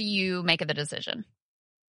 What do you make of the decision?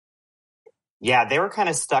 Yeah, they were kind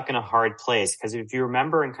of stuck in a hard place because if you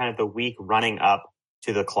remember in kind of the week running up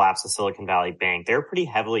to the collapse of Silicon Valley Bank, they were pretty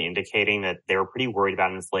heavily indicating that they were pretty worried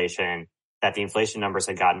about inflation, that the inflation numbers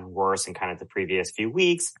had gotten worse in kind of the previous few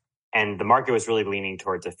weeks. And the market was really leaning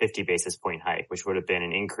towards a 50 basis point hike, which would have been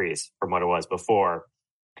an increase from what it was before.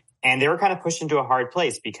 And they were kind of pushed into a hard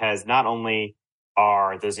place because not only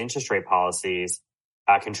are those interest rate policies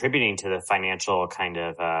contributing to the financial kind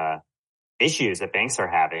of issues that banks are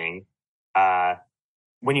having,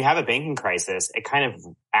 when you have a banking crisis, it kind of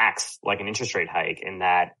acts like an interest rate hike in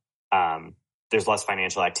that there's less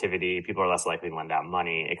financial activity. People are less likely to lend out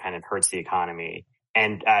money. It kind of hurts the economy.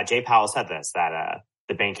 And Jay Powell said this, that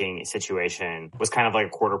the banking situation was kind of like a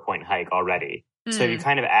quarter point hike already. So if you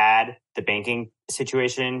kind of add the banking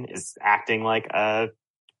situation is acting like a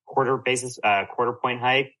quarter point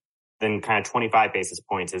hike, then kind of 25 basis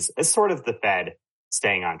points is sort of the Fed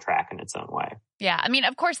staying on track in its own way. Yeah. I mean,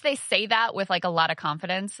 of course, they say that with like a lot of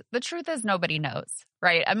confidence. The truth is nobody knows,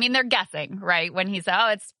 right? I mean, they're guessing, right? When he said, oh,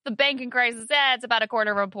 it's the banking crisis, it's about a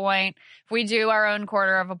quarter of a point. If we do our own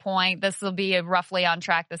quarter of a point, this will be roughly on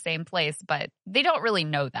track the same place. But they don't really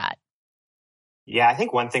know that. Yeah, I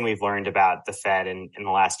think one thing we've learned about the Fed in the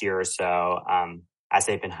last year or so, as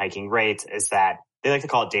they've been hiking rates, is that they like to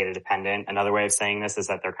call it data dependent. Another way of saying this is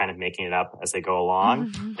that they're kind of making it up as they go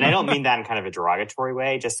along. And I don't mean that in kind of a derogatory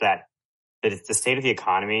way, just that the state of the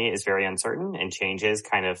economy is very uncertain and changes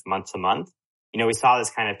kind of month to month. You know, we saw this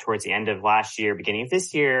kind of towards the end of last year, beginning of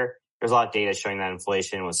this year. There's a lot of data showing that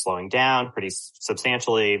inflation was slowing down pretty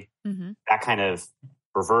substantially. That kind of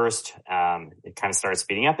reversed. It kind of started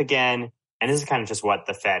speeding up again. And this is kind of just what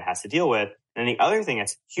the Fed has to deal with. And the other thing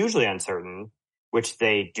that's hugely uncertain, which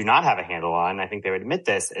they do not have a handle on, I think they would admit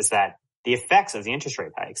this, is that the effects of the interest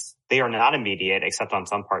rate hikes, they are not immediate, except on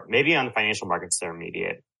some part, maybe on the financial markets, they're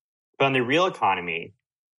immediate. But on the real economy,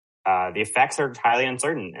 the effects are highly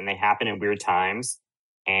uncertain and they happen at weird times.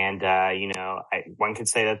 And, one could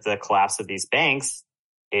say that the collapse of these banks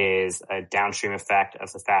is a downstream effect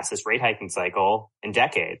of the fastest rate hiking cycle in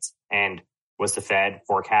decades. And was the Fed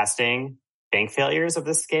forecasting bank failures of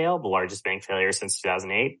this scale, the largest bank failure since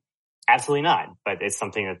 2008? Absolutely not. But it's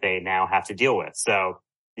something that they now have to deal with. So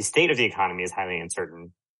the state of the economy is highly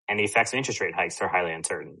uncertain and the effects of interest rate hikes are highly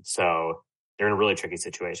uncertain. So they're in a really tricky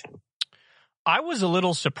situation. I was a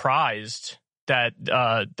little surprised that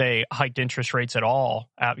they hiked interest rates at all,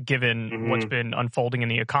 given what's been unfolding in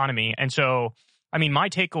the economy. And so, I mean, my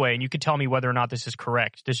takeaway, and you could tell me whether or not this is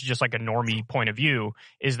correct, this is just like a normie point of view,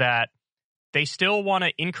 is that they still want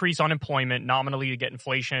to increase unemployment nominally to get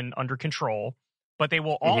inflation under control, but they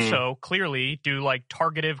will also clearly do like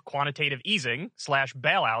targeted quantitative easing /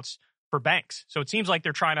 bailouts for banks. So it seems like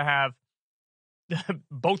they're trying to have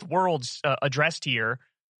both worlds addressed here.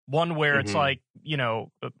 One where it's like, you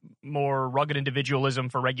know, more rugged individualism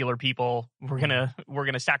for regular people. We're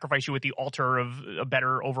gonna sacrifice you at the altar of a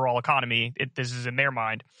better overall economy. This is in their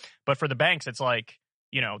mind. But for the banks, it's like,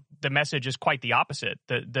 you know, the message is quite the opposite.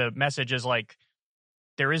 The message is like,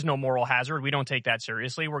 there is no moral hazard. We don't take that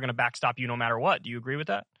seriously. We're going to backstop you no matter what. Do you agree with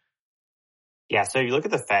that? Yeah. So if you look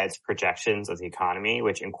at the Fed's projections of the economy,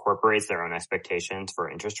 which incorporates their own expectations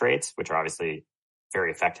for interest rates, which are obviously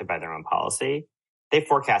very affected by their own policy, they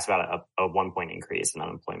forecast about a 1 point increase in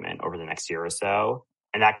unemployment over the next year or so.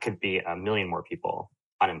 And that could be 1 million more people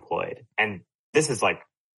unemployed. And this is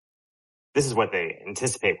what they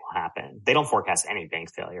anticipate will happen. They don't forecast any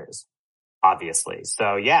bank failures, obviously.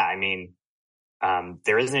 So yeah, I mean,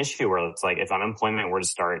 there is an issue where it's like if unemployment were to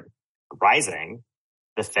start rising,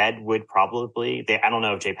 the Fed would probably, I don't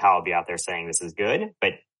know if Jay Powell would be out there saying this is good,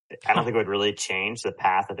 but I don't think it would really change the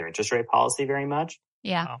path of their interest rate policy very much.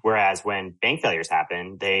 Yeah. Whereas when bank failures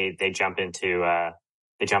happen, they jump into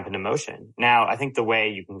motion. Now, I think the way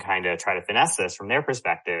you can kind of try to finesse this from their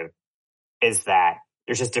perspective is that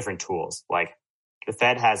there's just different tools. Like the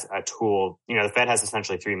Fed has a tool, you know, the Fed has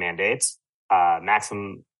essentially 3 mandates,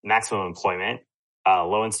 maximum employment,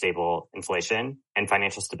 low and stable inflation, and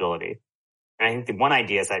financial stability. And I think the one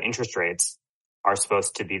idea is that interest rates are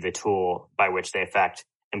supposed to be the tool by which they affect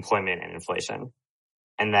employment and inflation.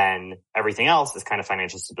 And then everything else is kind of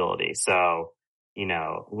financial stability. So, you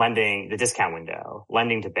know, lending, the discount window,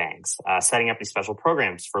 lending to banks, setting up these special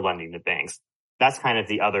programs for lending to banks. That's kind of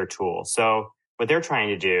the other tool. So what they're trying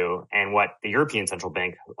to do, and what the European Central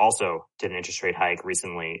Bank also did an interest rate hike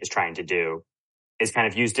recently is trying to do, is kind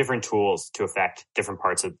of use different tools to enact different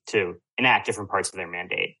parts of their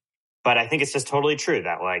mandate. But I think it's just totally true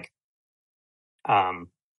that like,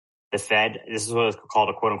 the Fed, this is what is called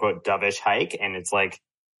a quote unquote dovish hike. And it's like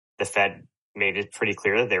the Fed made it pretty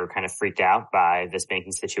clear that they were kind of freaked out by this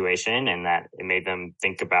banking situation and that it made them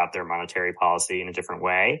think about their monetary policy in a different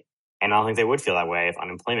way. And I don't think they would feel that way if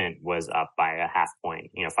unemployment was up by a half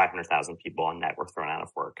point. 500,000 people on net were thrown out of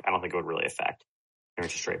work. I don't think it would really affect their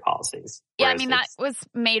interest rate policies. Yeah, I mean, that was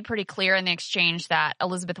made pretty clear in the exchange that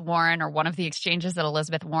Elizabeth Warren, or one of the exchanges that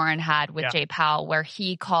Elizabeth Warren had with Jay Powell, where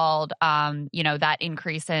he called, that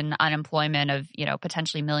increase in unemployment of,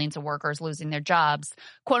 potentially millions of workers losing their jobs,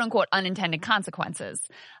 quote unquote, unintended consequences,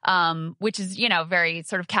 which is, very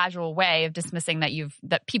sort of casual way of dismissing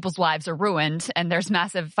that people's lives are ruined and there's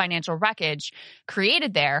massive financial wreckage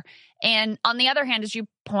created there. And on the other hand, as you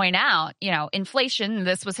point out, inflation,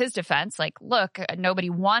 this was his defense. Like, look, nobody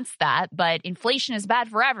wants that, but inflation is bad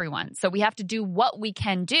for everyone. So we have to do what we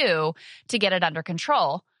can do to get it under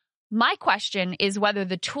control. My question is whether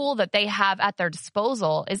the tool that they have at their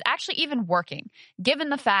disposal is actually even working, given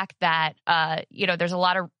the fact that, there's a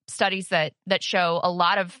lot of studies that show a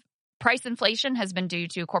lot of price inflation has been due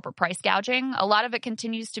to corporate price gouging. A lot of it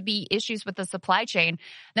continues to be issues with the supply chain.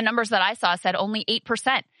 The numbers that I saw said only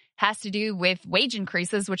 8% has to do with wage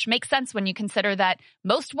increases, which makes sense when you consider that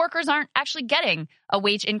most workers aren't actually getting a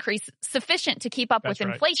wage increase sufficient to keep up with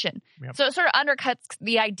inflation. Yep. So it sort of undercuts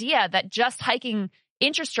the idea that just hiking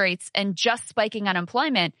interest rates and just spiking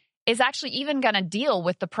unemployment is actually even going to deal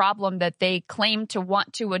with the problem that they claim to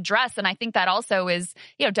want to address. And I think that also is,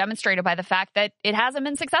 demonstrated by the fact that it hasn't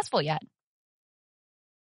been successful yet.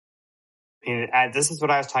 This is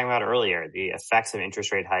what I was talking about earlier. The effects of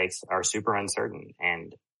interest rate hikes are super uncertain.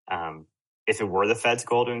 And if it were the Fed's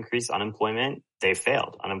goal to increase unemployment, they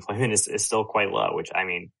failed. Unemployment is still quite low, which,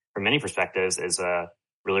 from many perspectives is a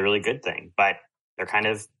really, really good thing. But they're kind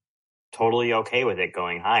of totally okay with it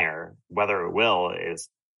going higher. Whether it will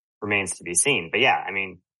remains to be seen. But yeah,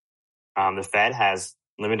 the Fed has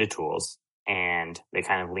limited tools and they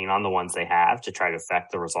kind of lean on the ones they have to try to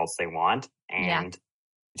affect the results they want. And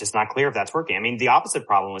it's just not clear if that's working. The opposite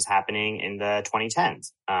problem was happening in the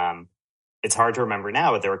 2010s. It's hard to remember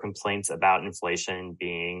now, but there were complaints about inflation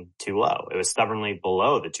being too low. It was stubbornly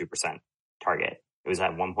below the 2% target. It was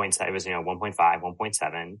at 1.7, it was, 1.5,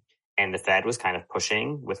 1.7. And the Fed was kind of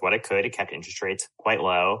pushing with what it could. It kept interest rates quite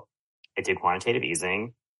low. It did quantitative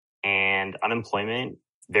easing, and unemployment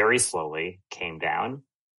very slowly came down,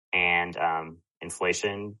 and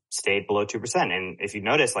inflation stayed below 2%. And if you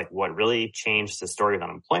notice, what really changed the story of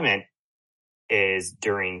unemployment is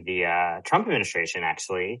during the Trump administration,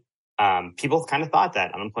 actually, people kind of thought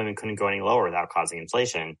that unemployment couldn't go any lower without causing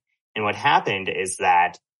inflation. And what happened is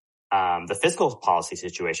that the fiscal policy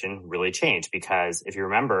situation really changed, because if you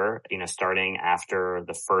remember, starting after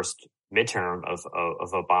the first midterm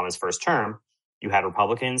of Obama's first term, you had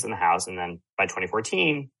Republicans in the House, and then by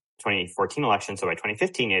 2014 election, so by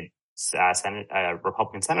 2015, you had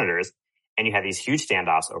Republican senators, and you had these huge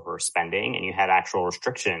standoffs over spending, and you had actual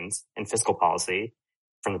restrictions in fiscal policy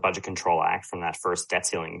from the Budget Control Act, from that first debt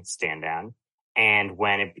ceiling stand down. And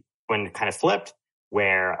when it kind of flipped,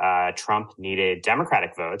 where Trump needed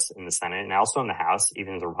Democratic votes in the Senate and also in the House,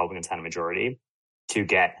 even if the Republicans had a majority, to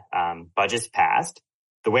get budgets passed,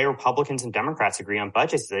 the way Republicans and Democrats agree on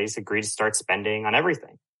budgets is they just agree to start spending on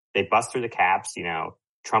everything. They bust through the caps.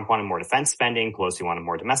 Trump wanted more defense spending. Pelosi wanted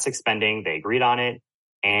more domestic spending. They agreed on it.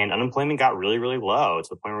 And unemployment got really, really low, to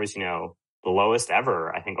the point where it was, the lowest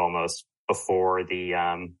ever, I think, almost before the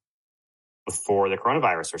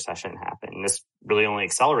coronavirus recession happened. And this really only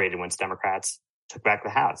accelerated once Democrats took back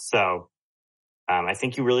the House. So I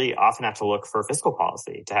think you really often have to look for fiscal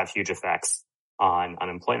policy to have huge effects on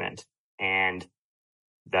unemployment. And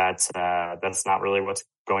that's not really what's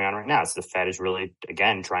going on right now. So the Fed is really,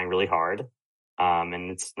 again, trying really hard.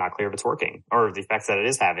 And it's not clear if it's working, or the effects that it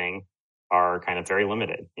is having are kind of very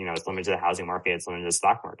limited. It's limited to the housing market, it's limited to the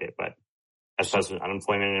stock market. But as opposed to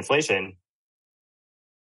unemployment and inflation,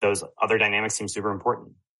 those other dynamics seem super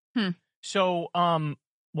important. So,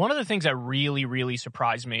 one of the things that really, really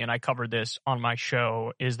surprised me, and I covered this on my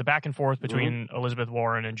show, is the back and forth between Elizabeth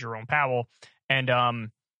Warren and Jerome Powell. And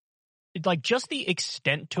just the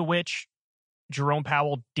extent to which Jerome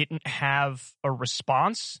Powell didn't have a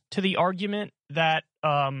response to the argument that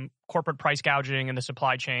corporate price gouging and the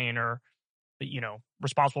supply chain are,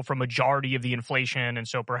 responsible for a majority of the inflation. And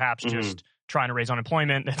so perhaps just trying to raise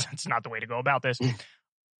unemployment, that's not the way to go about this.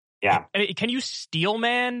 Yeah. Can you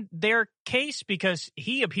steelman their case? Because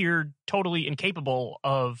he appeared totally incapable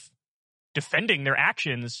of defending their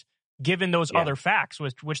actions given those other facts,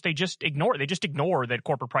 which they just ignore. They just ignore that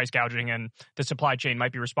corporate price gouging and the supply chain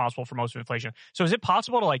might be responsible for most of inflation. So is it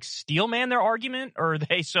possible to steelman their argument, or are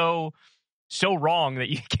they so wrong that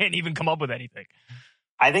you can't even come up with anything?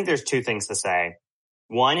 I think there's two things to say.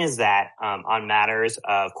 One is that on matters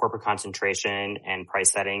of corporate concentration and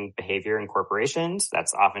price setting behavior in corporations,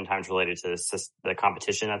 that's oftentimes related to the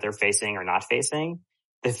competition that they're facing or not facing.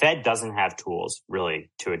 The Fed doesn't have tools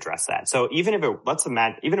really to address that. So even if it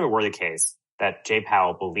were the case that Jay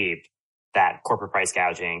Powell believed that corporate price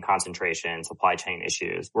gouging, concentration, supply chain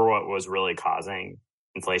issues were what was really causing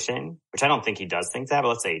inflation, which I don't think he does think that, but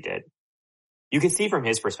let's say he did. You could see from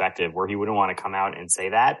his perspective where he wouldn't want to come out and say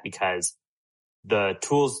that, because the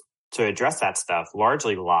tools to address that stuff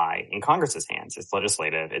largely lie in Congress's hands. It's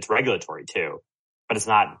legislative, it's regulatory too, but it's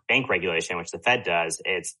not bank regulation, which the Fed does.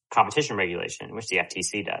 It's competition regulation, which the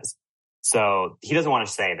FTC does. So he doesn't want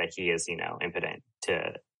to say that he is, impotent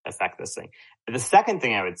to affect this thing. But the second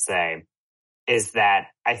thing I would say is that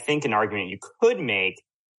I think an argument you could make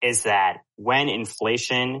is that when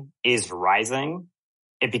inflation is rising,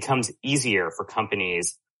 it becomes easier for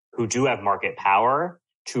companies who do have market power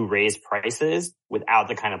to raise prices without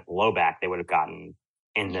the kind of blowback they would have gotten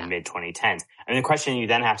in the mid 2010s. I mean, the question you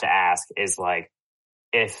then have to ask is like,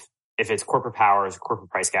 if it's corporate powers,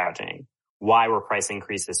 corporate price gouging, why were price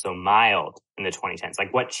increases so mild in the 2010s?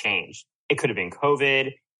 Like, what changed? It could have been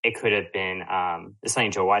COVID. It could have been, this is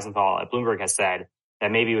something Joe Weisenthal at Bloomberg has said,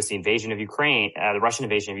 that maybe it was the invasion of Ukraine, the Russian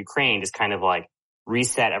invasion of Ukraine, just kind of like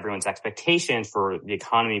reset everyone's expectations for the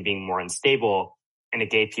economy being more unstable. And it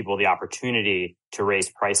gave people the opportunity to raise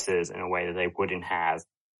prices in a way that they wouldn't have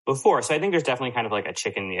before. So I think there's definitely kind of like a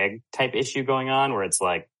chicken and the egg type issue going on, where it's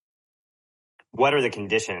like, what are the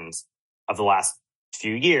conditions of the last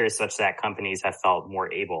few years such that companies have felt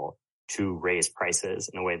more able to raise prices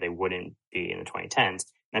in a way they wouldn't be in the 2010s?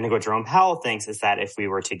 And I think what Jerome Powell thinks is that if we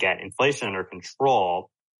were to get inflation under control,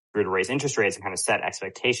 if we were to raise interest rates and kind of set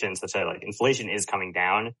expectations such that like inflation is coming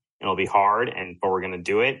down and it'll be hard, but we're going to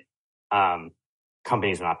do it,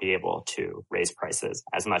 companies will not be able to raise prices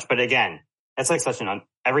as much. But again, that's like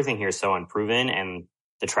everything here is so unproven, and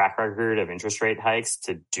the track record of interest rate hikes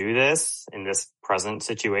to do this in this present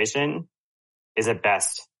situation is at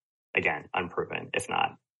best, again, unproven. If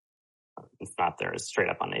not, they're straight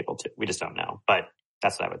up unable to. We just don't know. But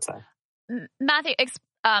that's what I would say. Matthew,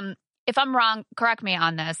 if I'm wrong, correct me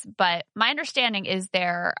on this, but my understanding is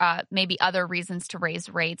there may be other reasons to raise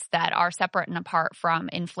rates that are separate and apart from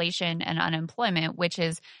inflation and unemployment, which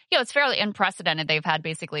is, it's fairly unprecedented. They've had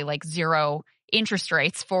basically like zero interest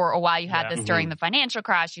rates for a while. You had this during the financial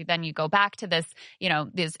crash. Then you go back to this,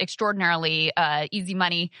 these extraordinarily easy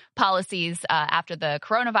money policies after the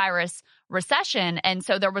coronavirus recession. And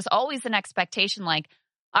so there was always an expectation like,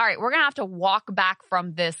 all right, we're going to have to walk back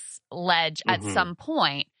from this ledge at some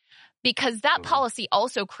point, because that policy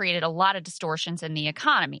also created a lot of distortions in the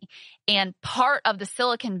economy. And part of the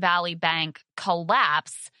Silicon Valley Bank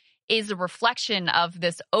collapse is a reflection of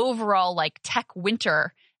this overall like tech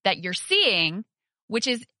winter that you're seeing, which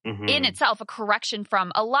is in itself a correction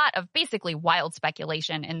from a lot of basically wild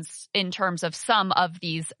speculation in terms of some of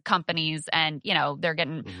these companies. And, they're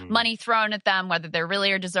getting money thrown at them, whether they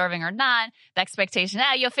really are deserving or not. The expectation,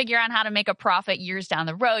 you'll figure out how to make a profit years down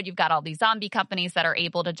the road. You've got all these zombie companies that are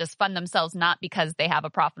able to just fund themselves, not because they have a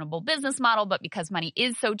profitable business model, but because money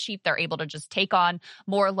is so cheap, they're able to just take on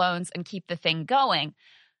more loans and keep the thing going.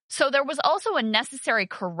 So there was also a necessary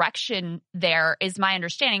correction there, is my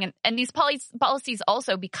understanding. And these policies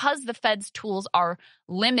also, because the Fed's tools are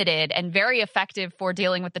limited and very effective for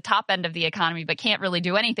dealing with the top end of the economy, but can't really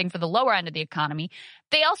do anything for the lower end of the economy,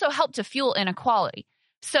 they also help to fuel inequality.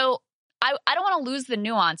 So I don't want to lose the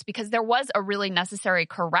nuance, because there was a really necessary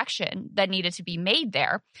correction that needed to be made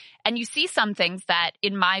there. And you see some things that,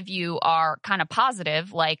 in my view, are kind of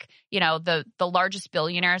positive, like, the largest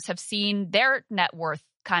billionaires have seen their net worth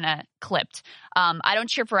kind of clipped. I don't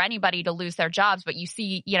cheer for anybody to lose their jobs, but you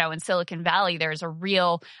see, in Silicon Valley, there's a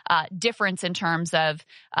real difference in terms of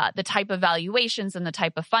the type of valuations and the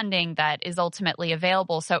type of funding that is ultimately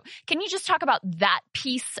available. So can you just talk about that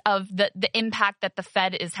piece of the impact that the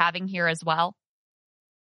Fed is having here as well?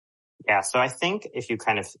 Yeah, so I think if you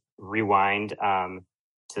kind of rewind to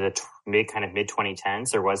the mid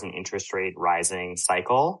 2010s, there was an interest rate rising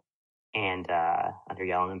cycle. And under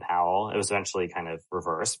Yellen and Powell, it was eventually kind of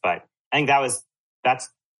reversed. But I think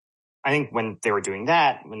I think when they were doing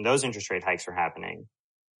that, when those interest rate hikes were happening,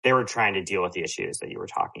 they were trying to deal with the issues that you were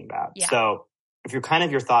talking about. Yeah. So if your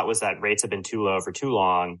thought was that rates have been too low for too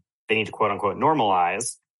long, they need to quote unquote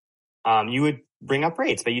normalize, you would bring up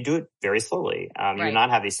rates, but you do it very slowly. You would not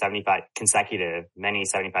have these 75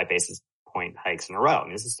 basis point hikes in a row. I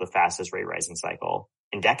mean, this is the fastest rate rising cycle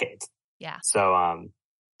in decades. Yeah. So,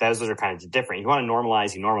 those are kind of different. You want to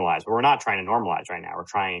normalize, you normalize. But we're not trying to normalize right now.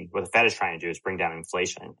 What the Fed is trying to do is bring down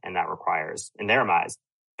inflation. And that requires, in their minds,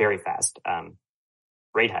 very fast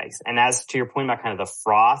rate hikes. And as to your point about kind of the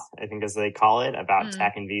froth, I think as they call it, about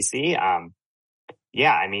tech and VC,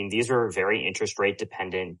 yeah, I mean, these are very interest rate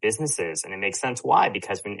dependent businesses. And it makes sense. Why?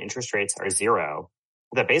 Because when interest rates are zero,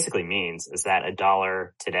 what that basically means is that a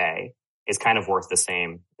dollar today is kind of worth the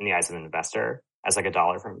same in the eyes of an investor as like a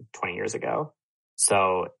dollar from 20 years ago.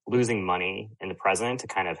 So losing money in the present to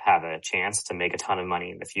kind of have a chance to make a ton of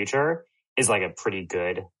money in the future is like a pretty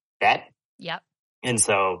good bet. Yep. And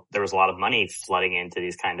so there was a lot of money flooding into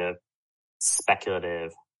these kind of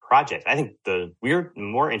speculative projects. I think the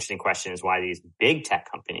more interesting question is why these big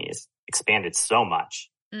tech companies expanded so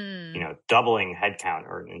much, doubling headcount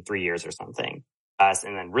or in 3 years or something, and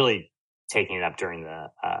then really taking it up during the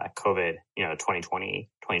COVID, 2020,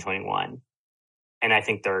 2021. And I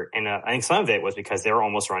think I think some of it was because they were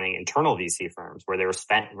almost running internal VC firms where they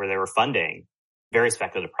were funding very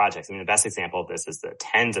speculative projects. I mean, the best example of this is the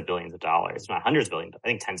tens of billions of dollars, not hundreds of billions, I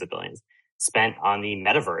think tens of billions spent on the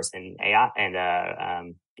metaverse and AI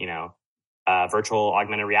and, virtual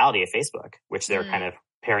augmented reality at Facebook, which they're kind of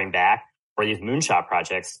paring back for these moonshot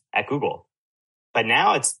projects at Google. But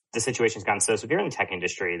now the situation's gone so severe in the tech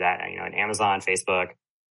industry that, in Amazon, Facebook,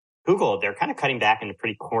 Google, they're kind of cutting back into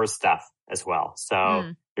pretty core stuff as well.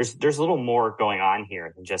 So there's a little more going on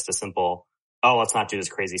here than just a simple, let's not do this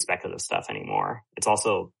crazy speculative stuff anymore. It's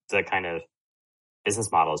also the kind of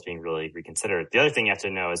business model is being really reconsidered. The other thing you have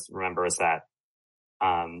to remember is that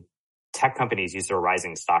tech companies use their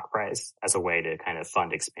rising stock price as a way to kind of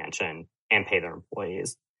fund expansion and pay their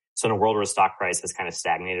employees. So in a world where stock price has kind of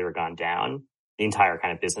stagnated or gone down, the entire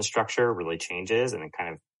kind of business structure really changes and it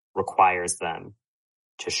kind of requires them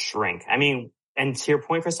to shrink. I mean, and to your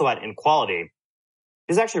point, Crystal, about inequality,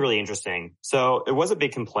 is actually really interesting. So it was a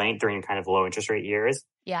big complaint during kind of low interest rate years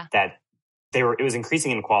that it was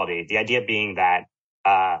increasing inequality. The idea being that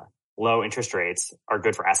low interest rates are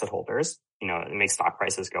good for asset holders. It makes stock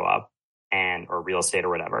prices go up or real estate or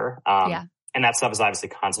whatever. And that stuff is obviously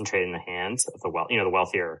concentrated in the hands of the the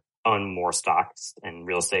wealthier own more stocks and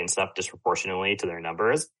real estate and stuff disproportionately to their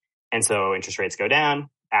numbers. And so interest rates go down,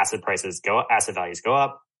 asset values go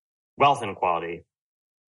up, wealth inequality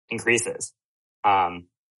increases.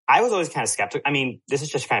 I was always kind of skeptical. I mean, this is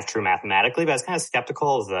just kind of true mathematically, but I was kind of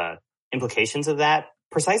skeptical of the implications of that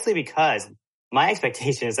precisely because my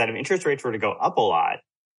expectation is that if interest rates were to go up a lot,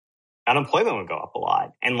 unemployment would go up a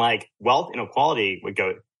lot and like wealth inequality would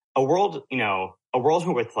go a world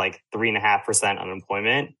with like 3.5%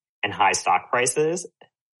 unemployment and high stock prices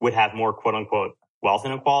would have more quote unquote wealth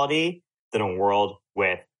inequality than a world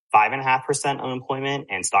with 5.5% unemployment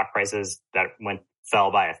and stock prices that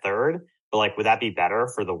fell by a third. But like, would that be better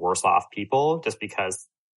for the worse off people just because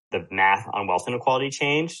the math on wealth inequality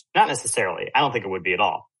changed? Not necessarily. I don't think it would be at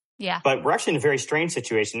all. Yeah. But we're actually in a very strange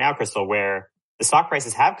situation now, Crystal, where the stock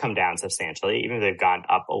prices have come down substantially, even though they've gone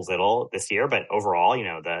up a little this year. But overall,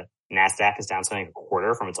 the NASDAQ is down something like a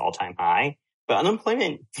quarter from its all-time high. But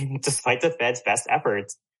unemployment, despite the Fed's best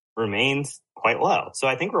efforts, remains quite low. So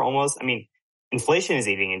I think inflation is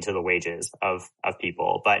eating into the wages of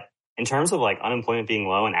people. But in terms of like unemployment being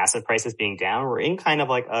low and asset prices being down, we're in kind of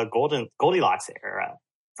like a Goldilocks era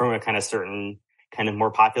from a kind of certain kind of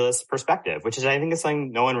more populist perspective, which is, I think, is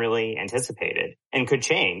something no one really anticipated and could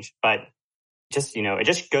change. But just, it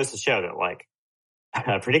just goes to show that like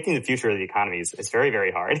predicting the future of the economy is very,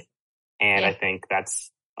 very hard. And I think that's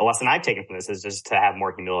a lesson I've taken from this is just to have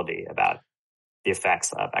more humility about the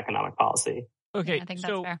effects of economic policy. Okay. I think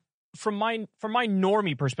that's so fair. From my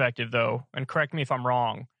normie perspective, though, and correct me if I'm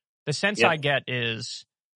wrong, the sense I get is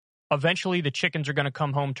eventually the chickens are going to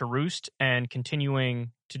come home to roost, and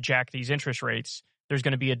continuing to jack these interest rates, there's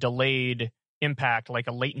going to be a delayed impact, like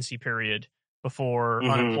a latency period before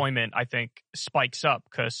unemployment, I think, spikes up.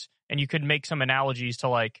 And you could make some analogies to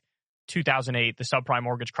like 2008, the subprime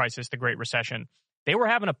mortgage crisis, the Great Recession. They were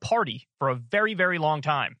having a party for a very, very long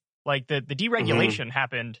time. Like the deregulation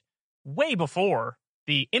happened way before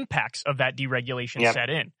the impacts of that deregulation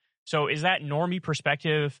set in. So is that normie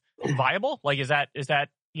perspective viable? Like, is that,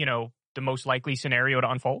 the most likely scenario to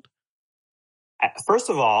unfold? First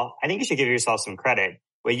of all, I think you should give yourself some credit.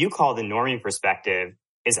 What you call the normie perspective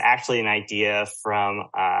is actually an idea from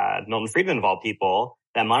Milton Friedman, of all people,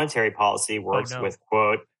 that monetary policy works with,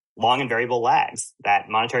 quote, long and variable lags, that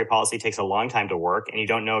monetary policy takes a long time to work and you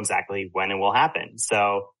don't know exactly when it will happen.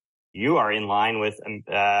 So you are in line with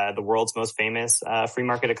the world's most famous free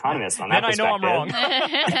market economist on that perspective.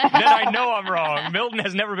 Then I know I'm wrong. Milton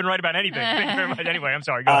has never been right about anything. Thank you very much. Anyway, I'm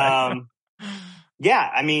sorry. Go ahead.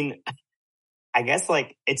 I guess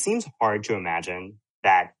like it seems hard to imagine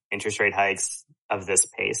that interest rate hikes of this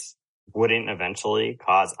pace wouldn't eventually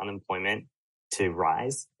cause unemployment to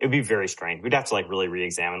rise. It would be very strange. We'd have to like really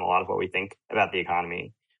re-examine a lot of what we think about the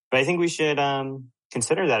economy. But I think we should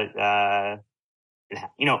consider that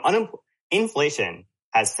inflation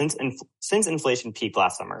has since inflation peaked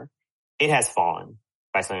last summer, it has fallen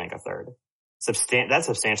by something like a third. That's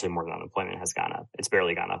substantially more than unemployment has gone up. It's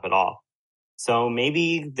barely gone up at all. So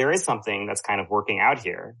maybe there is something that's kind of working out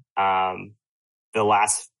here. The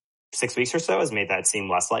last 6 weeks or so has made that seem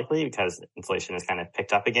less likely because inflation has kind of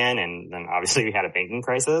picked up again. And then obviously we had a banking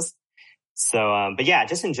crisis. So, but yeah,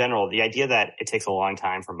 just in general, the idea that it takes a long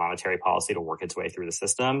time for monetary policy to work its way through the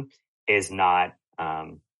system is not a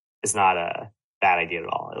bad idea at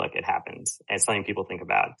all. Like, it happens. And it's something people think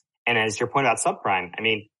about. And as your point about subprime, I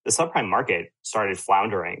mean, the subprime market started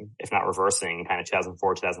floundering, if not reversing, kind of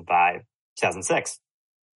 2004, 2005, 2006.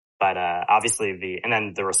 But obviously and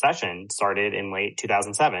then the recession started in late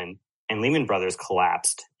 2007, and Lehman Brothers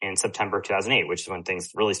collapsed in September 2008, which is when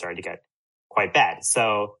things really started to get quite bad.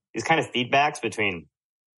 So these kind of feedbacks between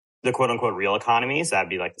the quote unquote real economies, that'd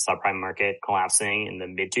be like the subprime market collapsing in the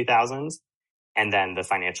mid 2000s, and then the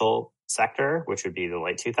financial sector, which would be the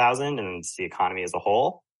late 2000s, and then the economy as a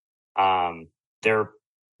whole.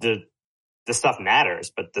 The stuff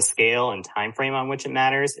matters, but the scale and time frame on which it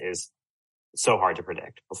matters is so hard to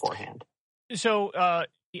predict beforehand. So,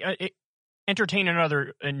 entertain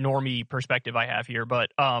another normie perspective I have here,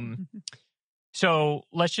 but so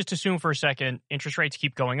let's just assume for a second interest rates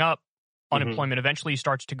keep going up, unemployment eventually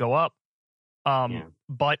starts to go up,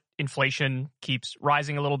 but inflation keeps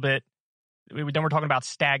rising a little bit. Then we're talking about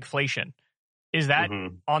stagflation. Is that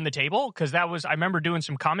on the table? Because I remember doing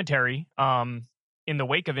some commentary in the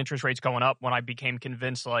wake of interest rates going up when I became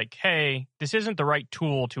convinced, like, hey, this isn't the right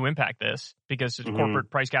tool to impact this because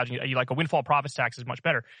corporate price gouging, like a windfall profits tax is much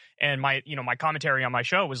better. And my commentary on my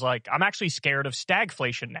show was like, I'm actually scared of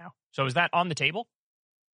stagflation now. So is that on the table?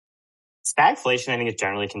 Stagflation, I think, is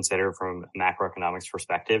generally considered from a macroeconomics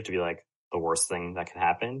perspective to be like the worst thing that could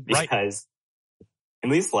happen because at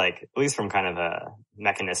least from kind of a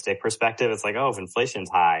mechanistic perspective, it's like, oh, if inflation's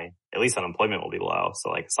high, at least unemployment will be low. So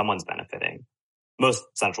like someone's benefiting. Most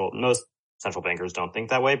central bankers don't think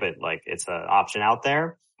that way, but like it's an option out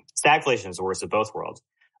there. Stagflation is the worst of both worlds.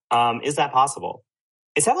 Is that possible?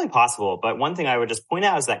 It's definitely possible. But one thing I would just point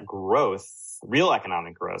out is that growth, real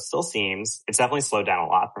economic growth, it's definitely slowed down a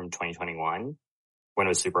lot from 2021 when it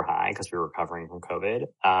was super high because we were recovering from COVID.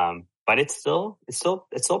 But it's still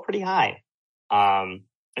pretty high. I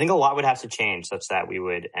think a lot would have to change such that we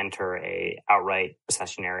would enter a outright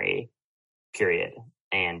recessionary period.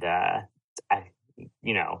 And,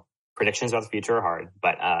 predictions about the future are hard,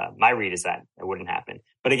 but my read is that it wouldn't happen.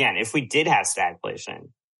 But again, if we did have stagflation,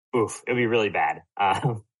 it would be really bad.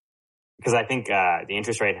 Because I think the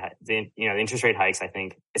interest rate hikes, I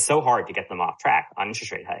think it's so hard to get them off track on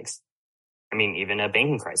interest rate hikes. I mean, even a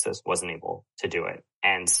banking crisis wasn't able to do it.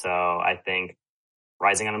 And so I think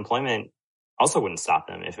rising unemployment also wouldn't stop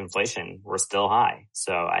them if inflation were still high.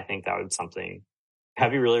 So I think that'd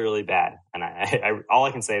be really, really bad. And I all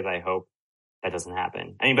I can say is I hope that doesn't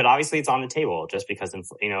happen. I mean, but obviously it's on the table just because,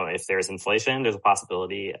 if there's inflation, there's a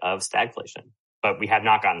possibility of stagflation, but we have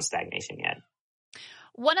not gotten stagnation yet.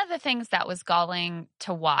 One of the things that was galling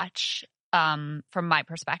to watch, from my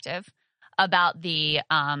perspective, about the,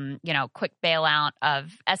 quick bailout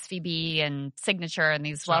of SVB and Signature and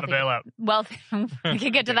these wealthy, we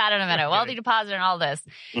can get to that in a minute, wealthy deposit and all this,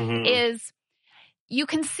 is you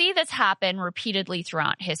can see this happen repeatedly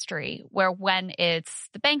throughout history, where when it's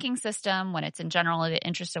the banking system, when it's in general the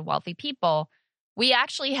interest of wealthy people, we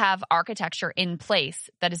actually have architecture in place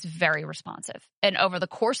that is very responsive. And over the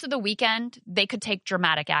course of the weekend, they could take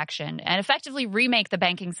dramatic action and effectively remake the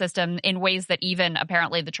banking system in ways that even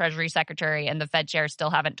apparently the Treasury Secretary and the Fed chair still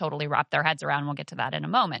haven't totally wrapped their heads around. We'll get to that in a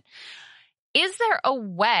moment. Is there a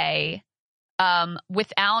way,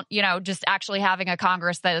 without, just actually having a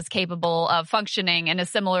Congress that is capable of functioning in a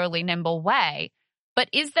similarly nimble way, but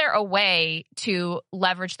is there a way to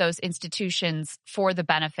leverage those institutions for the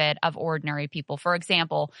benefit of ordinary people? For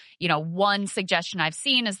example, one suggestion I've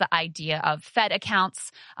seen is the idea of Fed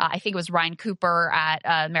accounts. I think it was Ryan Cooper at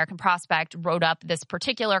American Prospect wrote up this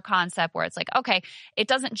particular concept where it's like, okay, it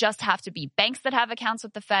doesn't just have to be banks that have accounts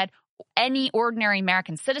with the Fed. Any ordinary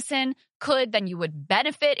American citizen could, then you would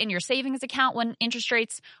benefit in your savings account when interest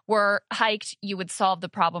rates were hiked. You would solve the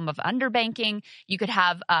problem of underbanking. You could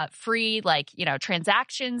have free,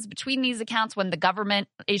 transactions between these accounts. When the government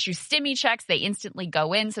issues stimmy checks, they instantly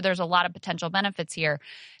go in. So there's a lot of potential benefits here.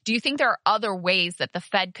 Do you think there are other ways that the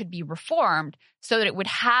Fed could be reformed so that it would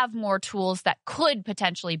have more tools that could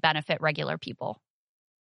potentially benefit regular people?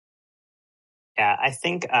 Yeah, I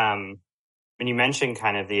think when you mention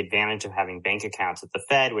kind of the advantage of having bank accounts at the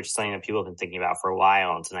Fed, which is something that people have been thinking about for a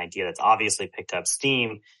while, it's an idea that's obviously picked up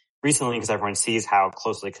steam recently because everyone sees how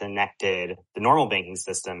closely connected the normal banking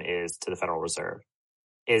system is to the Federal Reserve,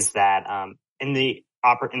 is that in the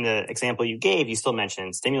example you gave, you still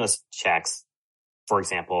mentioned stimulus checks, for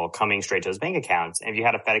example, coming straight to those bank accounts. And if you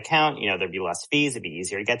had a Fed account, there'd be less fees, it'd be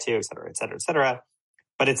easier to get to, et cetera, et cetera, et cetera.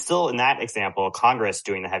 But it's still, in that example, Congress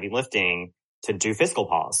doing the heavy lifting to do fiscal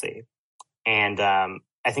policy. And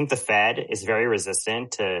I think the Fed is very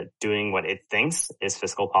resistant to doing what it thinks is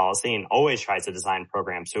fiscal policy and always tries to design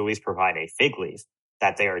programs to at least provide a fig leaf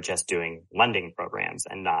that they are just doing lending programs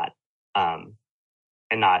and not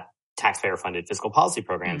taxpayer-funded fiscal policy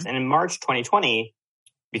programs. Mm-hmm. And in March 2020,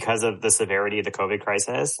 because of the severity of the COVID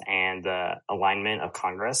crisis and the alignment of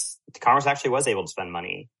Congress actually was able to spend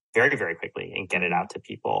money very, very quickly and get it out to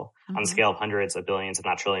people on the scale of hundreds of billions, if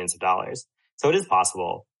not trillions of dollars. So it is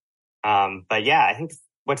possible. But yeah, I think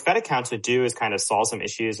what Fed accounts would do is kind of solve some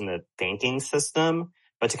issues in the banking system,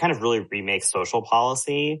 but to kind of really remake social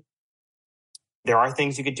policy, there are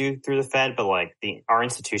things you could do through the Fed, but our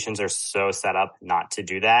institutions are so set up not to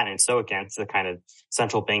do that. And it's so against the kind of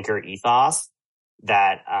central banker ethos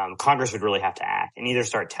that Congress would really have to act and either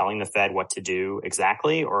start telling the Fed what to do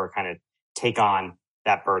exactly or kind of take on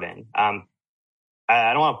that burden.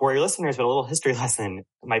 I don't want to bore your listeners, but a little history lesson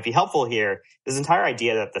might be helpful here. This entire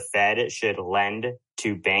idea that the Fed should lend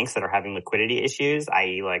to banks that are having liquidity issues,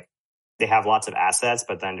 i.e. they have lots of assets,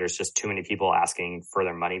 but then there's just too many people asking for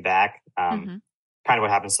their money back. Kind of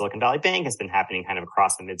what happened to Silicon Valley Bank has been happening kind of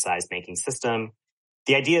across the mid-sized banking system.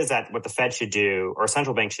 The idea is that what the Fed should do or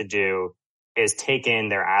central bank should do is take in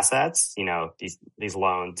their assets, these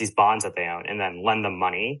loans, these bonds that they own, and then lend them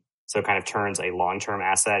money. So it kind of turns a long-term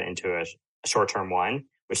asset into a short-term one,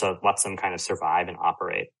 which lets them kind of survive and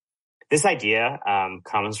operate. This idea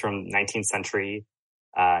comes from 19th century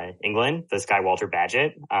England. This guy, Walter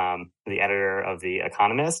Bagehot, the editor of The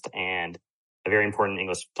Economist and a very important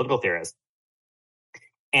English political theorist.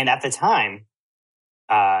 And at the time,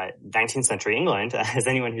 19th century England, as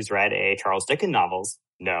anyone who's read a Charles Dickens novels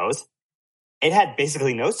knows, it had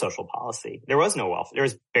basically no social policy. There was no welfare. There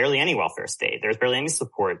was barely any welfare state. There was barely any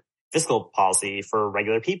support fiscal policy for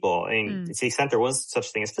regular people. I mean, to the extent there was such a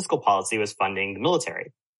thing as fiscal policy was funding the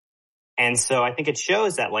military. And so I think it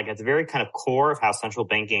shows that at the very kind of core of how central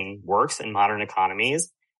banking works in modern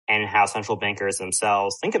economies and how central bankers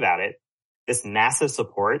themselves think about it, this massive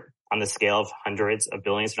support on the scale of hundreds of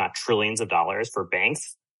billions, if not trillions of dollars for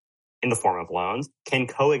banks in the form of loans can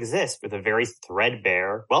coexist with a very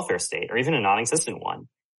threadbare welfare state or even a non-existent one.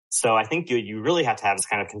 So I think you really have to have this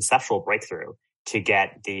kind of conceptual breakthrough to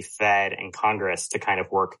get the Fed and Congress to kind of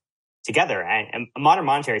work together. And modern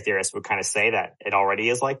monetary theorists would kind of say that it already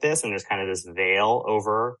is like this, and there's kind of this veil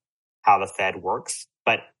over how the Fed works.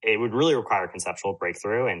 But it would really require a conceptual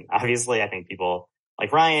breakthrough. And obviously, I think people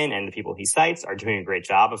like Ryan and the people he cites are doing a great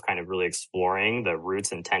job of kind of really exploring the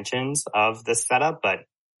roots and tensions of this setup. But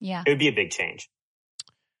it would be a big change.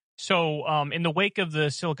 So in the wake of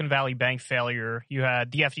the Silicon Valley Bank failure, you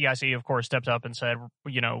had the FDIC, of course, stepped up and said,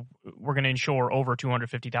 we're going to insure over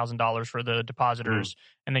 $250,000 for the depositors.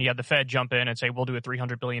 And then you had the Fed jump in and say, we'll do a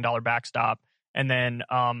 $300 billion backstop. And then,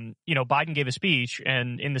 Biden gave a speech.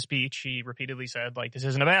 And in the speech, he repeatedly said, this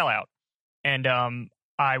isn't a bailout. And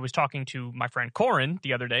I was talking to my friend Corin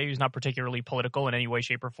the other day, who's not particularly political in any way,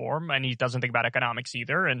 shape, or form. And he doesn't think about economics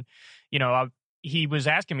either. And, he was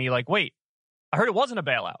asking me, wait, I heard it wasn't a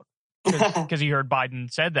bailout. Because he heard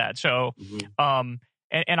Biden said that. So, and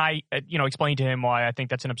I, explained to him why I think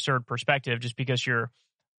that's an absurd perspective, just because you're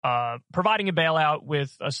providing a bailout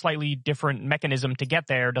with a slightly different mechanism to get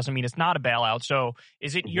there doesn't mean it's not a bailout. So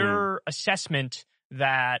is it your assessment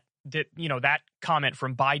that that comment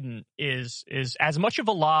from Biden is as much of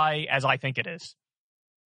a lie as I think it is?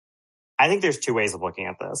 I think there's two ways of looking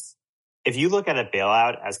at this. If you look at a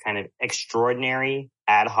bailout as kind of extraordinary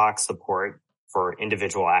ad hoc support for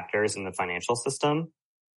individual actors in the financial system,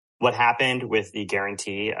 what happened with the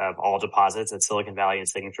guarantee of all deposits at Silicon Valley and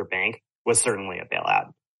Signature Bank was certainly a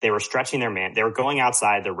bailout. They were stretching they were going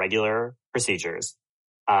outside the regular procedures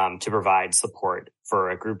to provide support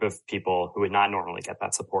for a group of people who would not normally get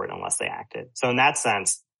that support unless they acted. So in that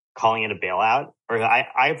sense, calling it a bailout, or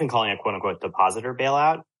I've been calling it quote unquote depositor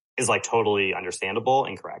bailout, is totally understandable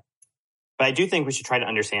and correct. But I do think we should try to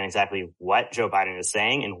understand exactly what Joe Biden is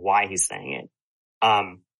saying and why he's saying it.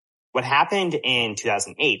 What happened in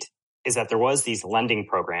 2008 is that there was these lending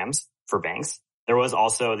programs for banks. There was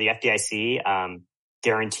also the FDIC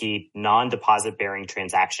guaranteed non-deposit bearing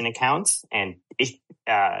transaction accounts and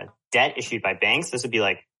debt issued by banks. This would be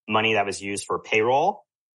money that was used for payroll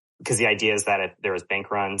because the idea is that if there was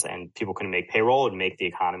bank runs and people couldn't make payroll, it would make the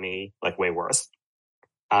economy like way worse.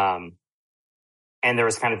 And there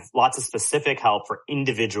was kind of lots of specific help for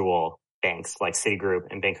individual banks like Citigroup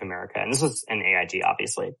and Bank of America. And this was an AIG,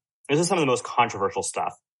 obviously. This is some of the most controversial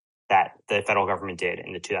stuff that the federal government did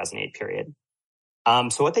in the 2008 period.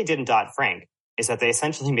 So what they did in Dodd-Frank is that they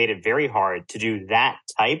essentially made it very hard to do that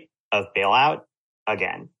type of bailout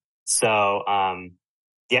again. So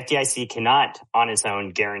the FDIC cannot on its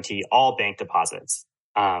own guarantee all bank deposits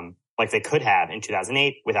like they could have in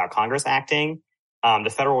 2008 without Congress acting.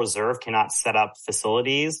 The Federal Reserve cannot set up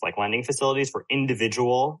facilities like lending facilities for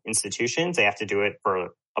individual institutions. They have to do it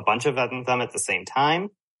for a bunch of them at the same time.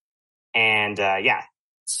 And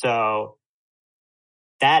so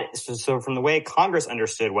from the way Congress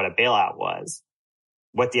understood what a bailout was,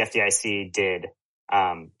 what the FDIC did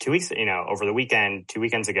 2 weeks, over the weekend, 2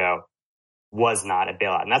 weekends ago, was not a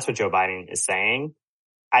bailout. And that's what Joe Biden is saying.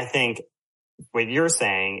 I think what you're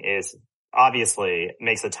saying is obviously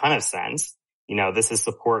makes a ton of sense. This is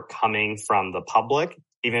support coming from the public,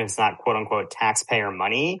 even if it's not quote unquote taxpayer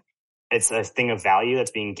money. It's a thing of value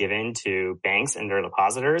that's being given to banks and their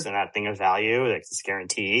depositors. And that thing of value, like this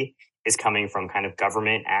guarantee, is coming from kind of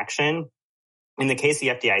government action. In the case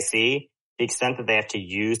of the FDIC, the extent that they have to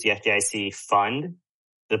use the FDIC fund,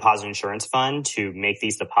 the Deposit Insurance Fund, to make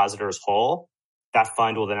these depositors whole, that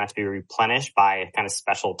fund will then have to be replenished by a kind of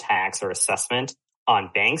special tax or assessment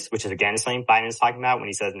on banks, which is again something Biden is talking about when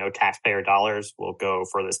he says no taxpayer dollars will go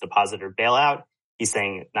for this depositor bailout. He's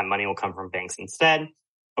saying that money will come from banks instead.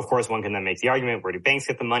 Of course, one can then make the argument, where do banks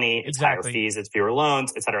get the money? It's higher fees, it's fewer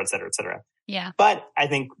loans, et cetera, et cetera, et cetera. Yeah. But I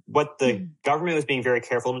think what the government was being very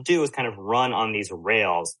careful to do was kind of run on these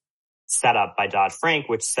rails set up by Dodd-Frank,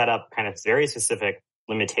 which set up kind of very specific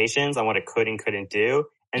limitations on what it could and couldn't do.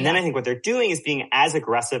 And then I think what they're doing is being as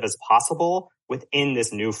aggressive as possible within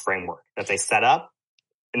this new framework that they set up.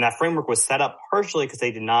 And that framework was set up partially because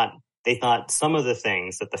they thought some of the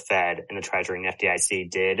things that the Fed and the Treasury and the FDIC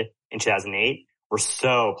did in 2008 were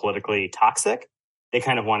so politically toxic. They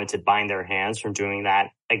kind of wanted to bind their hands from doing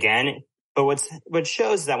that again. But what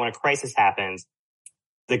shows is that when a crisis happens,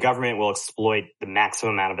 the government will exploit the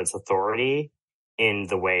maximum amount of its authority in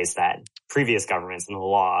the ways that previous governments and the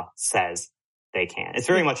law says they can. It's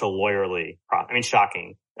very much a lawyerly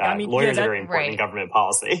shocking. Lawyers are very important in government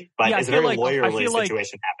policy, but it's a very lawyerly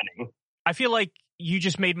situation happening. I feel like you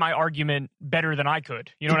just made my argument better than I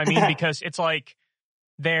could. You know what I mean? Because it's like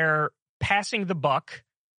they're passing the buck,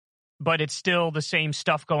 but it's still the same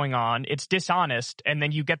stuff going on. It's dishonest, and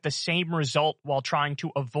then you get the same result while trying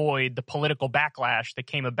to avoid the political backlash that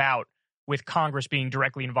came about with Congress being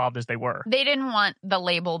directly involved as they were. They didn't want the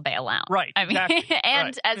label bailout. Right. Exactly.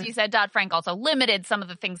 And as you said, Dodd-Frank also limited some of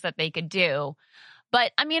the things that they could do.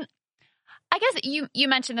 But I guess you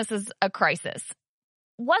mentioned this as a crisis.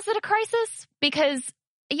 Was it a crisis? Because,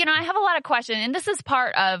 I have a lot of questions, and this is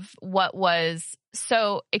part of what was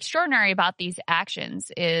so extraordinary about these actions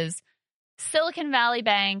is Silicon Valley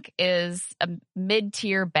Bank is a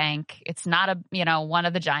mid-tier bank. It's not one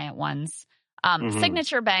of the giant ones.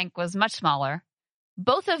 Signature Bank was much smaller.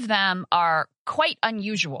 Both of them are quite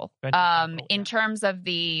unusual in terms of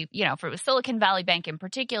for Silicon Valley Bank in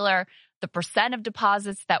particular, the percent of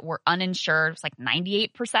deposits that were uninsured was like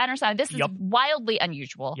 98% or something. This is wildly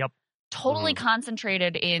unusual. Yep. Totally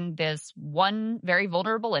concentrated in this one very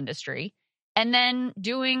vulnerable industry. And then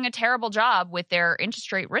doing a terrible job with their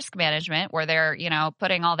interest rate risk management where they're,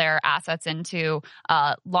 putting all their assets into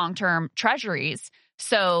long-term treasuries.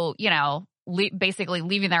 So, basically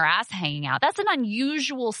leaving their ass hanging out. That's an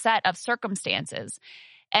unusual set of circumstances.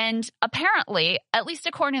 And apparently, at least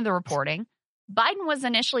according to the reporting, Biden was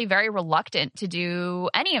initially very reluctant to do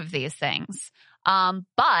any of these things.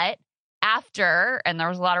 But after, and there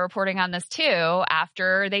was a lot of reporting on this too,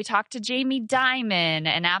 after they talked to Jamie Dimon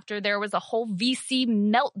and after there was a whole VC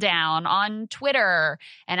meltdown on Twitter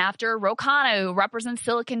and after Ro Khanna, who represents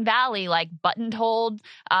Silicon Valley, buttonholed,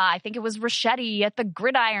 I think it was Ricchetti at the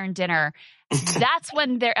Gridiron dinner. That's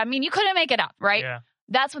when you couldn't make it up, right? Yeah.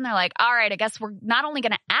 That's when they're like, all right, I guess we're not only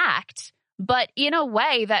going to act, but in a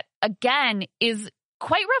way that, again, is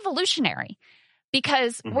quite revolutionary.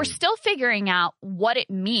 Because we're still figuring out what it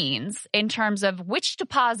means in terms of which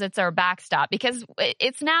deposits are backstop. Because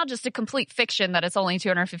it's now just a complete fiction that it's only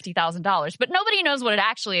 $250,000. But nobody knows what it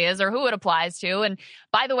actually is or who it applies to. And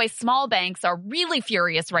by the way, small banks are really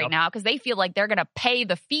furious right now because they feel like they're going to pay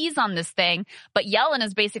the fees on this thing. But Yellen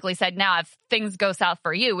has basically said, now, if things go south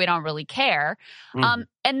for you, we don't really care. And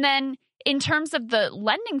then in terms of the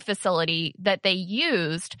lending facility that they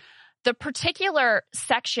used, the particular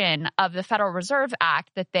section of the Federal Reserve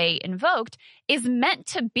Act that they invoked is meant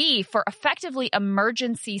to be for effectively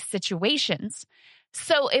emergency situations.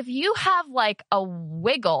 So if you have like a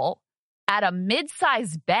wiggle at a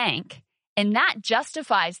mid-sized bank and that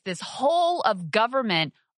justifies this whole of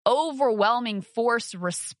government overwhelming force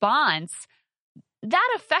response, that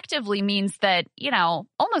effectively means that,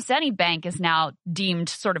 almost any bank is now deemed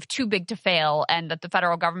sort of too big to fail, and that the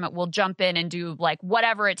federal government will jump in and do like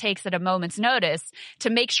whatever it takes at a moment's notice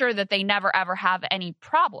to make sure that they never ever have any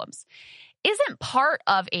problems. Isn't part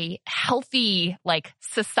of a healthy like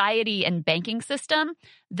society and banking system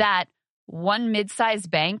that one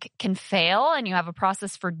mid-sized bank can fail and you have a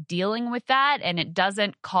process for dealing with that and it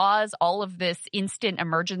doesn't cause all of this instant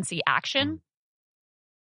emergency action?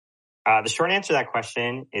 The short answer to that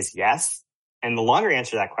question is yes. And the longer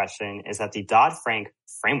answer to that question is that the Dodd-Frank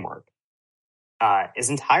framework is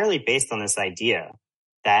entirely based on this idea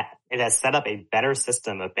that it has set up a better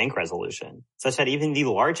system of bank resolution, such that even the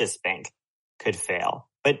largest bank could fail.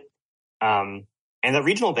 But and the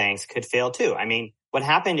regional banks could fail too. I mean, what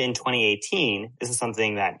happened in 2018, this is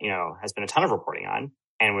something that, has been a ton of reporting on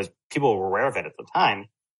and people were aware of it at the time,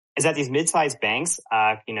 is that these mid-sized banks,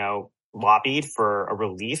 lobbied for a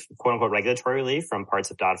relief, quote unquote, regulatory relief from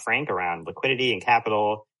parts of Dodd-Frank around liquidity and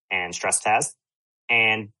capital and stress tests.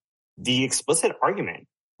 And the explicit argument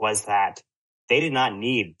was that they did not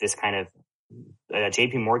need this kind of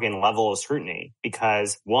JP Morgan level of scrutiny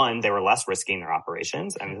because, one, they were less risky in their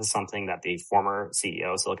operations. And this is something that the former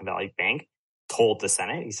CEO of Silicon Valley Bank told the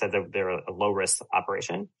Senate. He said that they're a low risk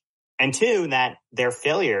operation. And two, that their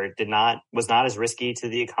failure was not as risky to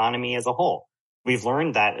the economy as a whole. We've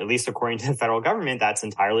learned that, at least according to the federal government, that's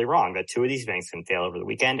entirely wrong, that two of these banks can fail over the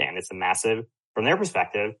weekend. And it's from their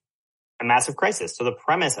perspective, a massive crisis. So the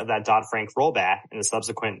premise of that Dodd-Frank rollback and the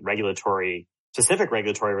subsequent specific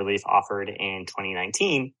regulatory relief offered in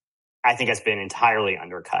 2019, I think has been entirely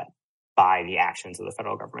undercut by the actions of the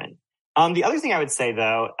federal government. The other thing I would say,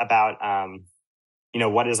 though, about,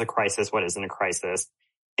 what is a crisis, what isn't a crisis,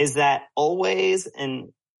 is that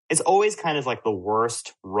it's always kind of like the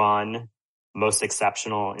worst run, most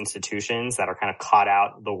exceptional institutions that are kind of caught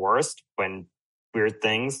out the worst when weird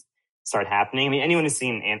things start happening. I mean, anyone who's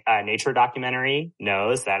seen a nature documentary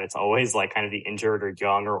knows that it's always like kind of the injured or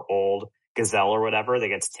young or old gazelle or whatever that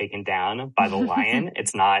gets taken down by the lion.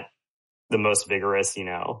 It's not the most vigorous,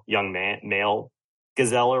 young male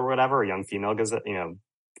gazelle or whatever, or young female gazelle.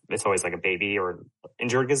 It's always like a baby or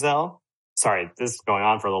injured gazelle. Sorry, this is going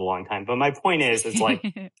on for a little long time. But my point is, it's like,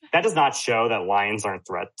 that does not show that lions aren't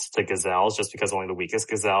threats to gazelles just because only the weakest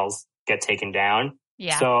gazelles get taken down.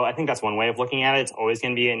 Yeah. So I think that's one way of looking at it. It's always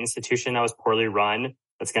going to be an institution that was poorly run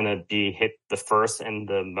that's going to be hit the first and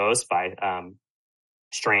the most by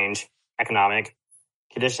strange economic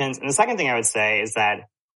conditions. And the second thing I would say is that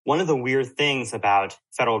one of the weird things about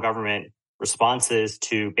federal government responses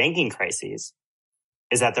to banking crises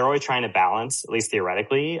is that they're always trying to balance, at least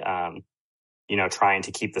theoretically, trying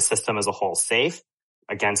to keep the system as a whole safe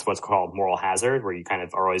against what's called moral hazard, where you kind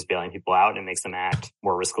of are always bailing people out and makes them act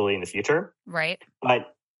more riskily in the future. Right.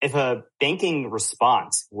 But if a banking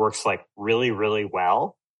response works like really, really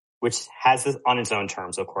well, which has this on its own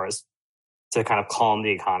terms, of course, to kind of calm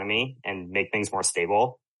the economy and make things more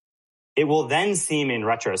stable, it will then seem in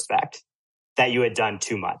retrospect that you had done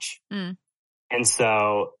too much. Mm. And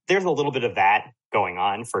so there's a little bit of that going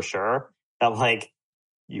on for sure. That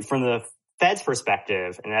from the Fed's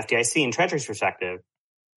perspective and FDIC and Treasury's perspective,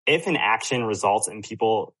 if an action results in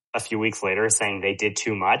people a few weeks later saying they did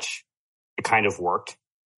too much, it kind of worked.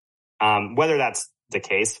 Whether that's the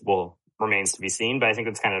case remains to be seen, but I think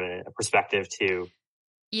it's kind of a perspective to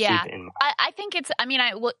keep in mind. I think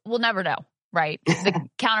we'll never know, right? The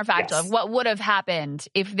counterfactual Yes. of what would have happened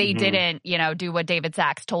if they didn't, do what David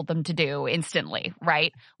Sachs told them to do instantly,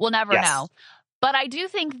 right? We'll never know. But I do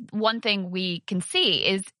think one thing we can see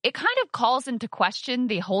is it kind of calls into question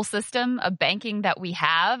the whole system of banking that we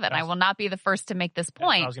have. And I will not be the first to make this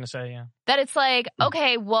point. I was going to say, yeah. That it's like,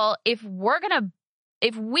 okay, well, if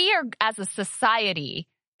we are as a society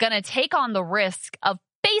going to take on the risk of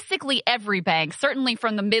basically every bank, certainly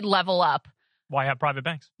from the mid-level up. Why have private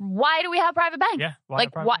banks? Why do we have private banks? Yeah.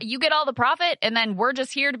 Why you get all the profit and then we're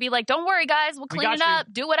just here to be like, don't worry, guys, we'll clean it up,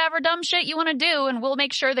 do whatever dumb shit you want to do, and we'll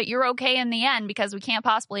make sure that you're okay in the end because we can't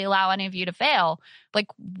possibly allow any of you to fail. Like,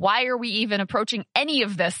 why are we even approaching any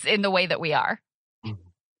of this in the way that we are?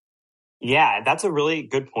 Yeah, that's a really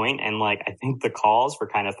good point. And I think the calls for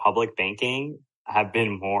kind of public banking have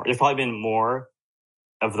been more, there's probably been more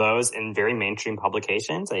of those in very mainstream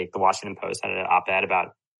publications. Like the Washington Post had an op-ed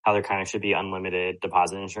about how there kind of should be unlimited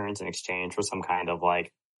deposit insurance in exchange for some kind of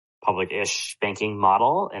public-ish banking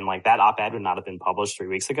model. And like that op-ed would not have been published 3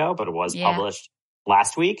 weeks ago, but it was published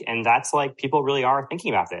last week. And that's like people really are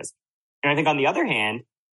thinking about this. And I think on the other hand,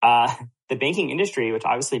 the banking industry, which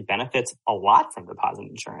obviously benefits a lot from deposit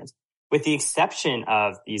insurance, with the exception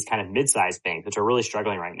of these kind of mid-sized banks, which are really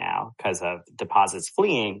struggling right now because of deposits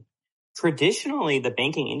fleeing, traditionally the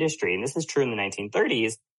banking industry, and this is true in the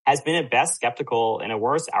 1930s, has been at best skeptical and at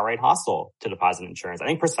worst outright hostile to deposit insurance. I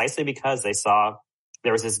think precisely because they saw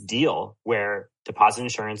there was this deal where deposit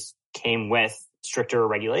insurance came with stricter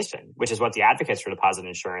regulation, which is what the advocates for deposit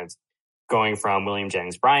insurance, going from William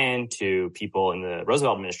Jennings Bryan to people in the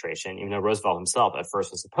Roosevelt administration, even though Roosevelt himself at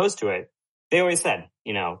first was opposed to it, they always said,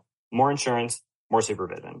 more insurance, more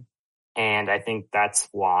supervision. And I think that's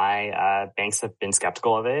why banks have been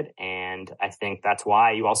skeptical of it. And I think that's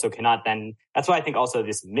why you also cannot that's why I think also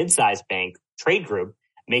this mid-sized bank trade group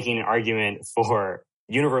making an argument for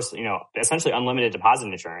universal, essentially unlimited deposit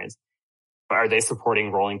insurance. But are they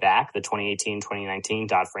supporting rolling back the 2018, 2019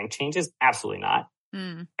 Dodd-Frank changes? Absolutely not.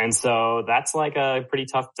 Mm. And so that's like there's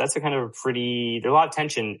a lot of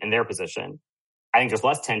tension in their position. I think there's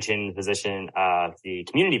less tension in the position of the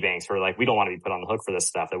community banks who are like, we don't want to be put on the hook for this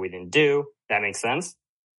stuff that we didn't do. That makes sense.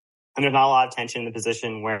 And there's not a lot of tension in the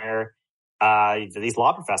position where these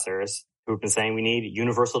law professors who've been saying we need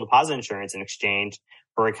universal deposit insurance in exchange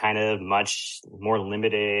for a kind of much more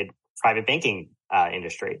limited private banking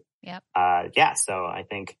industry. Yep. So I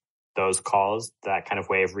think those calls, that kind of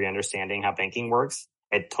way of re-understanding how banking works,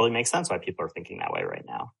 it totally makes sense why people are thinking that way right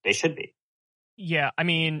now. They should be. Yeah, I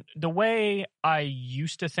mean, the way I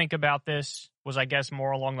used to think about this was, I guess,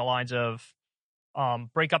 more along the lines of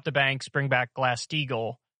break up the banks, bring back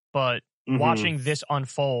Glass-Steagall, but watching this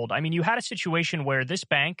unfold, I mean, you had a situation where this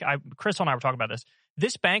bank, Chris and I were talking about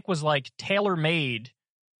this bank was like tailor-made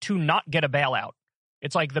to not get a bailout.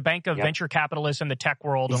 It's like the bank of venture capitalists in the tech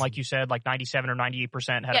world, and like you said, like 97 or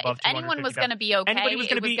 98% had above 250,000. If anyone was going to be okay, anybody was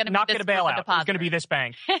going to not get a bailout. It was going to be this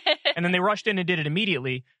bank. And then they rushed in and did it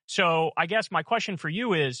immediately. So I guess my question for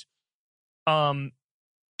you is, can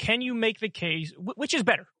you make the case, which is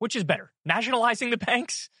better? Nationalizing the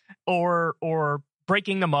banks or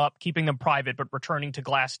breaking them up, keeping them private, but returning to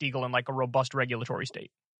Glass-Steagall in like a robust regulatory state?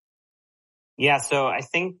 Yeah, so I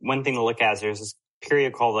think one thing to look at is there's this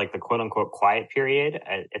period called like the quote unquote quiet period.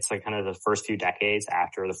 It's like kind of the first few decades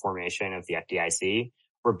after the formation of the FDIC,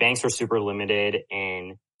 where banks were super limited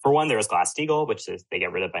in, for one, there was Glass-Steagall, which they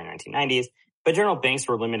get rid of by 1990s, but general banks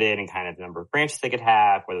were limited in kind of the number of branches they could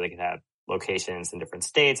have, whether they could have locations in different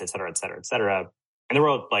states, et cetera, et cetera, et cetera. And there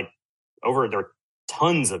were there were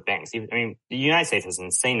tons of banks. I mean, the United States has an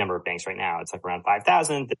insane number of banks right now. It's like around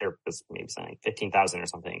 5,000. There was maybe something like 15,000 or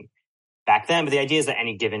something back then. But the idea is that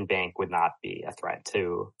any given bank would not be a threat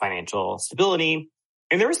to financial stability.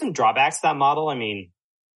 And there were some drawbacks to that model. I mean,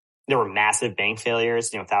 there were massive bank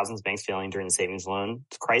failures, thousands of banks failing during the savings loan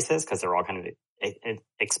crisis because they're all kind of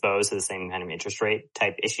exposed to the same kind of interest rate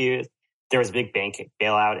type issues. There was a big bank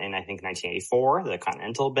bailout in, I think, 1984, the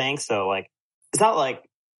Continental Bank. So it's not like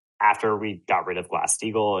after we got rid of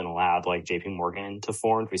Glass-Steagall and allowed JP Morgan to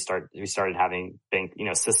form, we started having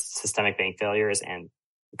systemic bank failures and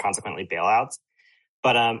consequently bailouts.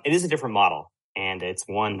 But it is a different model. And it's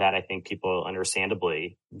one that I think people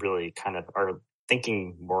understandably really kind of are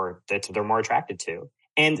thinking more, that they're more attracted to.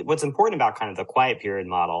 And what's important about kind of the quiet period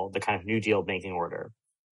model, the kind of New Deal banking order,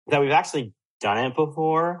 that we've actually done it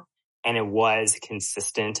before, and it was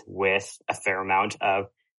consistent with a fair amount of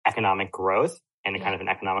economic growth and a kind of an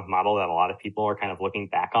economic model that a lot of people are kind of looking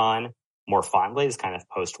back on more fondly, this kind of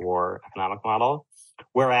post-war economic model.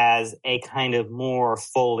 Whereas a kind of more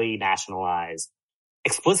fully nationalized,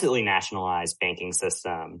 explicitly nationalized banking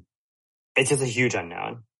system, it's just a huge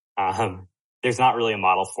unknown. There's not really a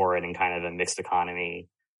model for it in kind of a mixed economy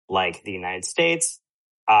like the United States.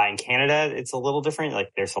 In Canada, it's a little different.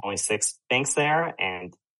 There's only 6 banks there,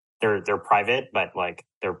 and they're private, but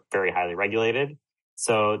they're very highly regulated.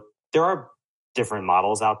 So there are different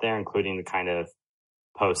models out there, including the kind of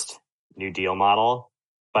post New Deal model.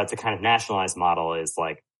 But the kind of nationalized model is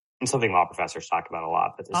something law professors talk about a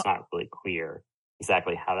lot, but it's not really clear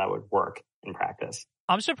exactly how that would work in practice.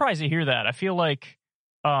 I'm surprised to hear that. I feel like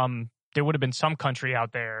there would have been some country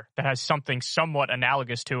out there that has something somewhat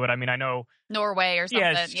analogous to it. I mean, I know Norway or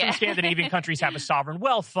something. Some Scandinavian countries have a sovereign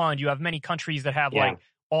wealth fund. You have many countries that have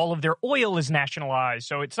all of their oil is nationalized.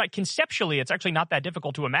 So it's conceptually, it's actually not that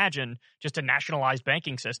difficult to imagine just a nationalized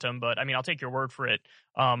banking system. But I mean, I'll take your word for it.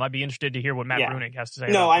 I'd be interested to hear what Matt Brunig has to say.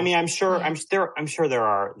 No, I mean, I'm sure there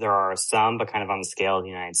are some, but kind of on the scale of the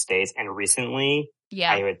United States. And recently,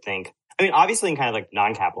 I would think, I mean, obviously in kind of like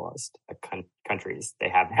non-capitalist countries, they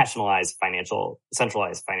have centralized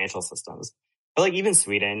financial systems. But like even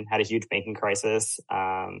Sweden had a huge banking crisis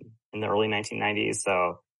in the early 1990s.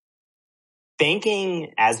 So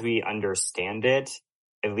banking as we understand it,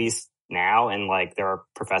 at least now, and like there are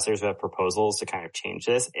professors who have proposals to kind of change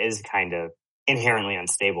this, is kind of inherently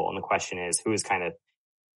unstable. And the question is,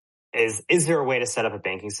 is there a way to set up a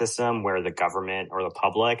banking system where the government or the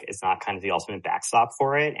public is not kind of the ultimate backstop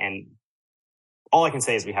for it? And all I can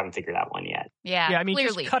say is we haven't figured out one yet. Yeah, I mean,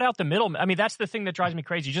 clearly. just cut out the middleman. I mean, that's the thing that drives me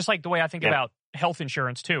crazy. Just like the way I think about health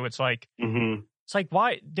insurance too. It's like, it's like,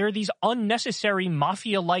 why there are these unnecessary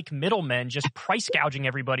mafia-like middlemen just price gouging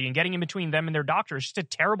everybody and getting in between them and their doctors. It's just a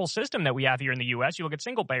terrible system that we have here in the U.S. You look at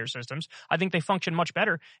single-payer systems. I think they function much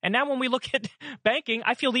better. And now when we look at banking,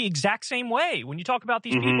 I feel the exact same way. When you talk about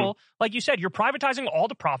these people, like you said, you're privatizing all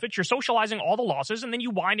the profits, you're socializing all the losses, and then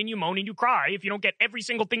you whine and you moan and you cry if you don't get every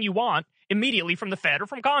single thing you want immediately from the Fed or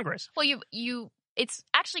from Congress. Well, it's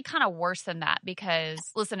actually kind of worse than that because,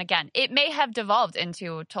 listen, again, it may have devolved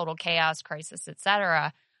into total chaos, crisis,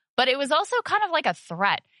 etc., but it was also kind of like a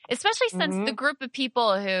threat, especially since the group of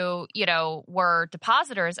people who, were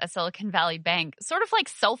depositors at Silicon Valley Bank sort of like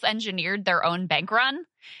self-engineered their own bank run.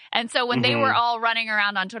 And so when they were all running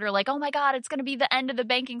around on Twitter like, oh my God, it's going to be the end of the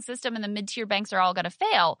banking system and the mid-tier banks are all going to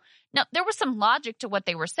fail. Now, there was some logic to what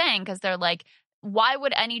they were saying because they're like, why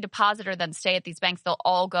would any depositor then stay at these banks? They'll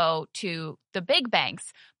all go to the big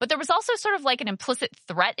banks. But there was also sort of like an implicit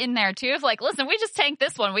threat in there too of like, listen, we just tanked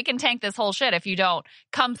this one. We can tank this whole shit if you don't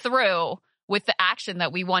come through with the action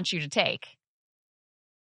that we want you to take.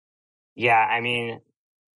 Yeah, I mean,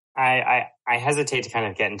 I hesitate to kind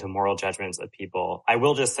of get into moral judgments of people. I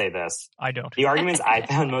will just say this. I don't. The arguments I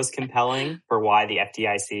found most compelling for why the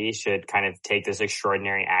FDIC should kind of take this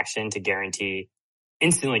extraordinary action to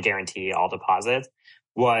instantly guarantee all deposits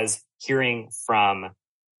was hearing from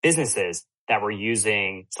businesses that were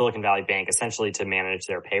using Silicon Valley Bank essentially to manage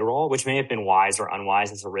their payroll, which may have been wise or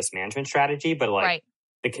unwise as a risk management strategy. But like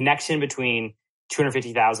the connection between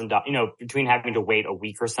 $250,000, between having to wait a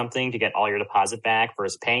week or something to get all your deposit back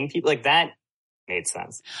versus paying people, like that made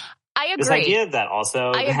sense. I agree. This idea that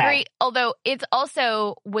also... I agree, although it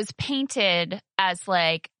also was painted as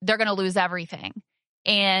like they're going to lose everything.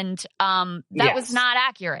 And that was not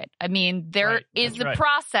accurate. I mean, there is the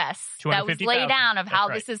process that was laid down of how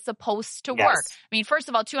this is supposed to work. I mean, first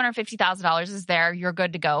of all, $250,000 is there. You're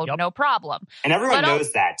good to go. No problem. And everyone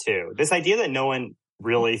knows that too. This idea that no one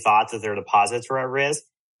really thought that their deposits were at risk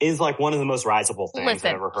is like one of the most risible things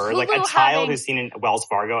I've ever heard. Like a child who's seen a Wells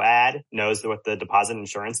Fargo ad knows what the deposit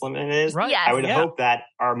insurance limit is. Right. I would hope that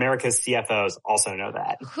our America's CFOs also know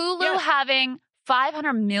that. Hulu having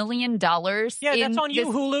 $500 million. Yeah, that's on you,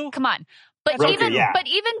 Hulu. Come on. But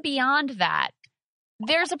even beyond that,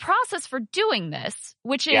 there's a process for doing this,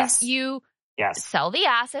 which is you sell the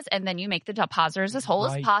assets and then you make the depositors as whole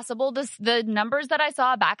as possible. The numbers that I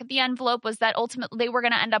saw back at the envelope was that ultimately they were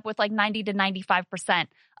going to end up with like 90 to 95%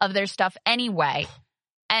 of their stuff anyway.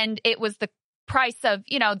 And it was the price of,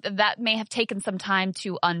 that may have taken some time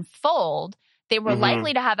to unfold. They were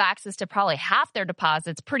likely to have access to probably half their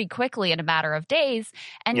deposits pretty quickly in a matter of days.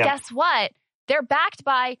 And guess what? They're backed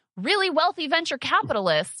by really wealthy venture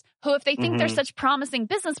capitalists who, if they think they're such promising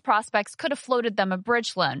business prospects, could have floated them a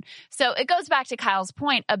bridge loan. So it goes back to Kyle's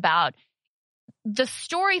point about the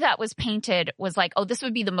story that was painted was like, oh, this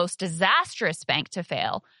would be the most disastrous bank to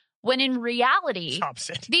fail. When in reality,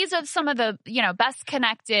 these are some of the, best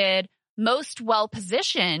connected, most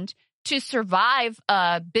well-positioned to survive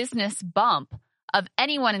a business bump of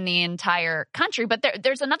anyone in the entire country. But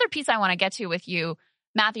there's another piece I want to get to with you,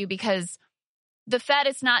 Matthew, because the Fed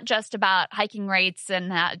is not just about hiking rates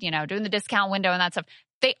and doing the discount window and that stuff.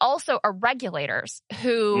 They also are regulators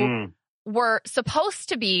who were supposed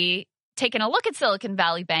to be taking a look at Silicon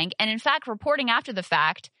Valley Bank and, in fact, reporting after the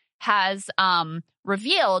fact has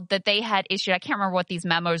revealed that they had issued, I can't remember what these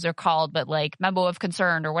memos are called, but like memo of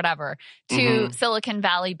concern or whatever, to Silicon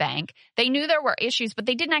Valley Bank. They knew there were issues, but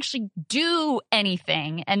they didn't actually do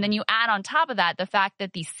anything. And then you add on top of that the fact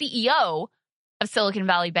that the CEO of Silicon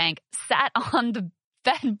Valley Bank sat on the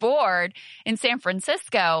Fed board in San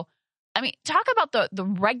Francisco. I mean, talk about the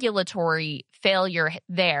regulatory failure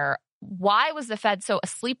there. Why was the Fed so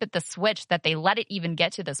asleep at the switch that they let it even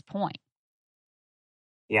get to this point?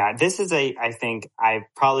 Yeah, this is I think I've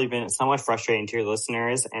probably been somewhat frustrating to your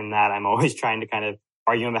listeners in that I'm always trying to kind of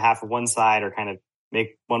argue on behalf of one side or kind of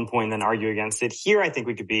make one point and then argue against it. Here, I think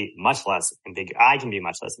we could be much less ambiguous. I can be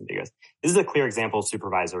much less ambiguous. This is a clear example of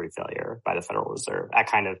supervisory failure by the Federal Reserve at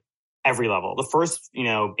kind of every level. The first,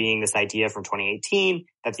 being this idea from 2018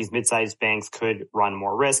 that these mid-sized banks could run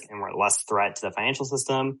more risk and were less threat to the financial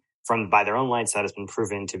system by their own lights, that has been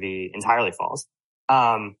proven to be entirely false.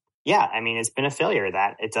 It's been a failure.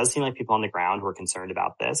 That it does seem like people on the ground were concerned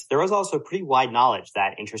about this. There was also pretty wide knowledge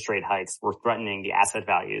that interest rate hikes were threatening the asset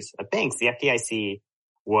values of banks. The FDIC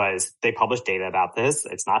they published data about this.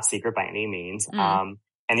 It's not secret by any means. And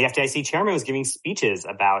the FDIC chairman was giving speeches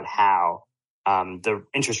about how the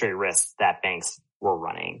interest rate risks that banks were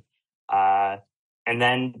running. And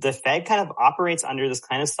then the Fed kind of operates under this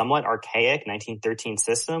kind of somewhat archaic 1913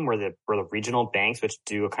 system where the regional banks, which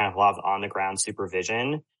do a kind of lot of on-the-ground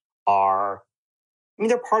supervision,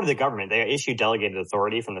 they're part of the government. They issue delegated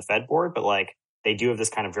authority from the Fed board, but they do have this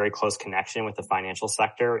kind of very close connection with the financial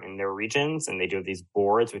sector in their regions, and they do have these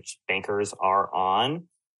boards which bankers are on.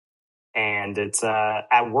 And it's at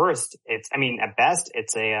best,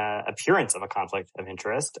 it's a appearance of a conflict of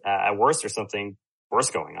interest. At worst, there's something worse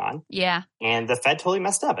going on. Yeah. And the Fed totally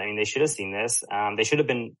messed up. They should have seen this. They should have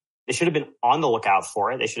been on the lookout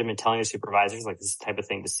for it. They should have been telling the supervisors this is the type of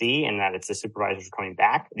thing to see, and that it's the supervisors are coming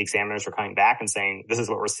back, the examiners are coming back and saying, this is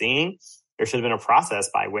what we're seeing. There should have been a process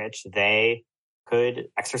by which they could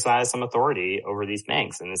exercise some authority over these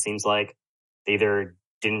banks. And it seems like they either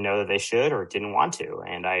didn't know that they should or didn't want to.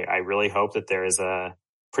 And I really hope that there is a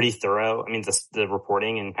pretty thorough, the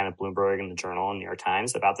reporting in kind of Bloomberg and the Journal and New York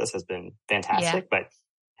Times about this has been fantastic. Yeah. But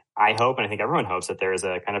I hope, and I think everyone hopes, that there is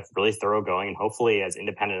a kind of really thoroughgoing and hopefully as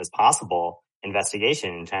independent as possible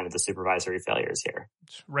investigation into kind of the supervisory failures here.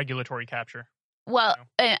 It's regulatory capture. Well,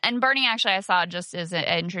 and Bernie, actually, I saw just is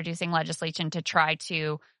introducing legislation to try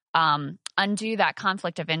to undo that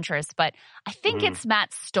conflict of interest. But I think it's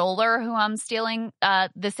Matt Stoller who I'm stealing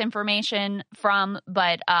this information from.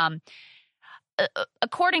 But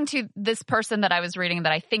according to this person that I was reading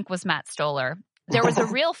that I think was Matt Stoller, there was a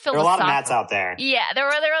real there are a lot of Matts out there. Yeah, there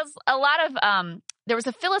was a lot of there was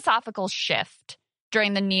a philosophical shift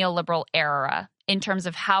during the neoliberal era in terms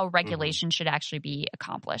of how regulation should actually be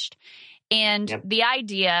accomplished. And the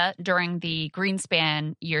idea during the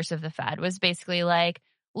Greenspan years of the Fed was basically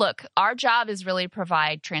look, our job is really to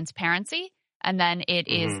provide transparency, and then it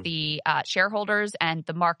is the shareholders and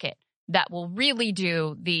the market that will really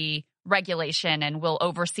do the regulation and will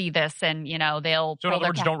oversee this, and they'll. So in other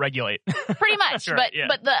words, don't regulate. Pretty much, sure,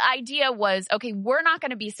 but the idea was, okay, we're not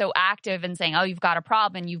going to be so active in saying, oh, you've got a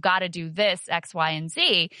problem and you've got to do this X, Y, and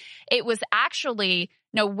Z. It was actually,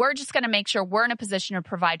 no, we're just going to make sure we're in a position to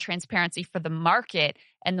provide transparency for the market,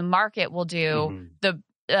 and the market will do the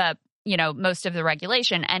most of the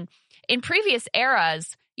regulation. And in previous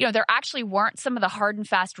eras, there actually weren't some of the hard and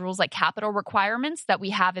fast rules like capital requirements that we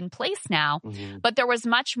have in place now, but there was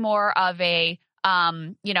much more of a,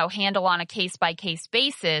 handle on a case by case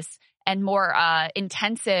basis and more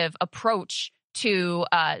intensive approach to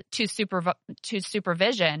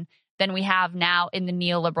supervision than we have now in the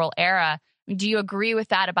neoliberal era. Do you agree with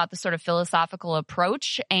that about the sort of philosophical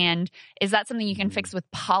approach? And is that something you can fix with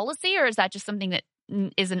policy, or is that just something that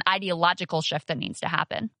is an ideological shift that needs to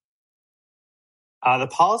happen? The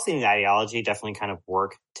policy and the ideology definitely kind of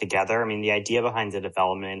work together. The idea behind the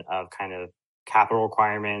development of kind of capital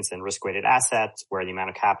requirements and risk-weighted assets, where the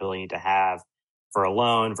amount of capital you need to have for a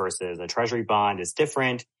loan versus a treasury bond is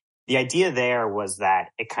different. The idea there was that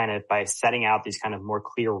it kind of, by setting out these kind of more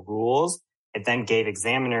clear rules, it then gave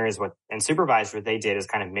examiners and supervisors, what they did is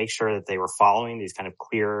kind of make sure that they were following these kind of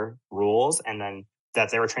clear rules, and then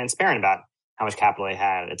that they were transparent about how much capital they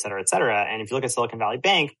had, et cetera, et cetera. And if you look at Silicon Valley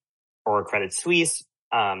Bank or Credit Suisse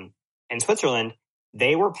in Switzerland,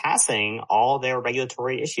 they were passing all their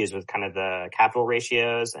regulatory issues with kind of the capital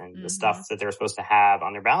ratios and the stuff that they're supposed to have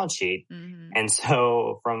on their balance sheet. And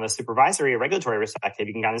so from a supervisory or regulatory perspective,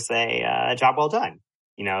 you can kind of say, job well done.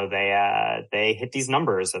 They hit these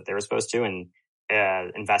numbers that they were supposed to, and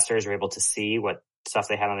investors are able to see what stuff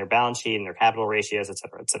they had on their balance sheet and their capital ratios, et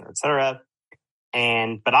cetera, et cetera, et cetera.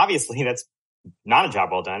 But obviously that's not a job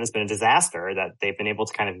well done. It's been a disaster that they've been able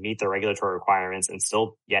to kind of meet the regulatory requirements and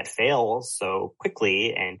still yet fail so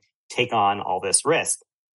quickly and take on all this risk.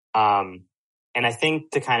 And I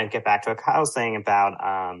think to kind of get back to what Kyle was saying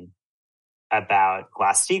about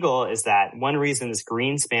Glass-Steagall is that one reason this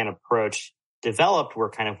Greenspan approach developed, where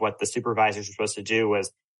kind of what the supervisors were supposed to do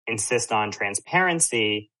was insist on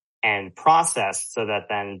transparency and process, so that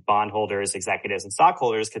then bondholders, executives, and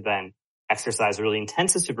stockholders could then exercise really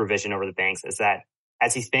intensive supervision over the banks, is that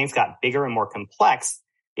as these banks got bigger and more complex,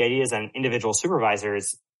 the idea is that an individual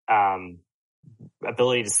supervisor's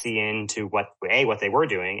ability to see into what they were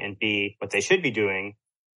doing, and B, what they should be doing,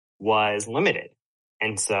 was limited.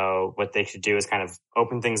 And so what they should do is kind of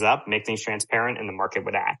open things up, make things transparent, and the market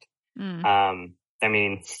would act. I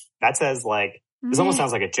mean, that says like, this almost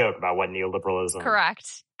sounds like a joke about what neoliberalism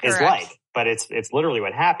Correct. is like, but it's literally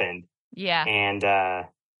what happened. Yeah. And,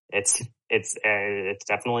 it's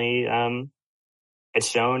definitely, it's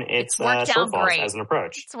shown its shortfalls as an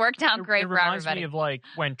approach. It's worked out great for everybody. It reminds me of like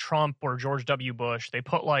when Trump or George W. Bush, they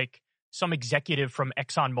put like some executive from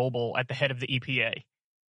ExxonMobil at the head of the EPA.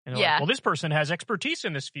 And they're like, well, this person has expertise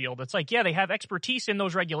in this field. It's like, yeah, they have expertise in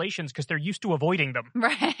those regulations because they're used to avoiding them.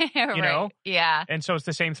 Right. You know? Yeah. And so it's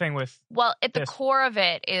the same thing with. Well, at the core of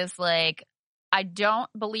it is like, I don't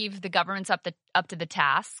believe the government's up to the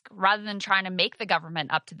task. Rather than trying to make the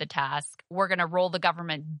government up to the task, we're going to roll the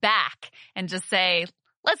government back and just say,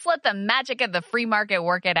 let's let the magic of the free market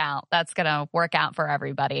work it out. That's going to work out for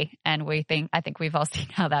everybody. And I think we've all seen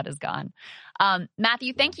how that has gone.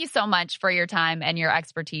 Matthew, thank you so much for your time and your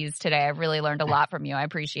expertise today. I've really learned a lot from you. I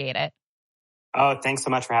appreciate it. Oh, thanks so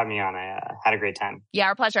much for having me on. I had a great time. Yeah,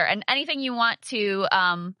 our pleasure. And anything you want to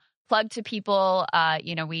plug to people,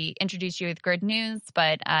 we introduced you with Grid News,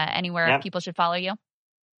 but anywhere people should follow you?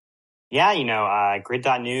 Yeah,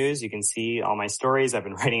 grid.news. You can see all my stories. I've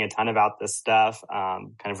been writing a ton about this stuff,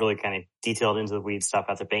 kind of detailed into the weeds stuff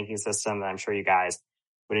about the banking system that I'm sure you guys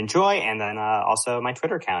would enjoy. And then also my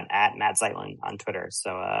Twitter account at Matt Zeitlin on Twitter.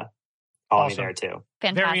 So follow me there too.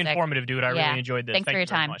 Fantastic. Very informative, dude. I really enjoyed this. Thanks for your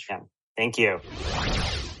time. Yeah, thank you.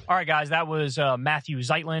 All right, guys, that was Matthew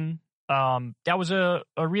Zeitlin. That was a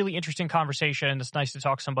really interesting conversation. It's nice to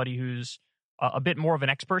talk to somebody who's a bit more of an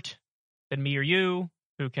expert than me or you,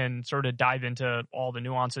 who can sort of dive into all the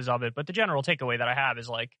nuances of it. But the general takeaway that I have is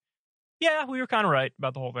like, yeah, we were kind of right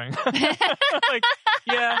about the whole thing. Like,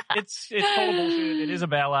 yeah, it's total bullshit. It is a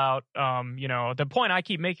bailout. The point I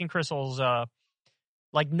keep making, Crystal's,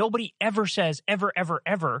 like nobody ever says ever,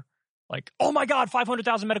 ever, like, oh my God,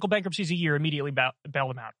 500,000 medical bankruptcies a year, immediately bail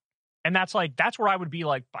them out. And that's where I would be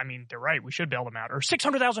like, I mean, they're right. We should bail them out. Or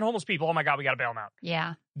 600,000 homeless people. Oh my God, we got to bail them out.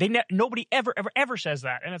 Yeah. Nobody ever says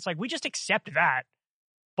that. And it's like, we just accept that.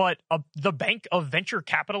 But the bank of venture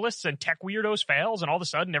capitalists and tech weirdos fails, and all of a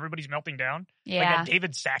sudden everybody's melting down. Yeah. Like that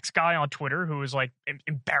David Sachs guy on Twitter who is like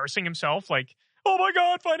embarrassing himself, like, oh my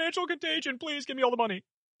God, financial contagion, please give me all the money.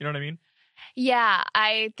 You know what I mean? Yeah,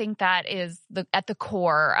 I think that is at the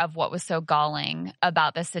core of what was so galling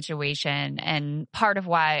about this situation, and part of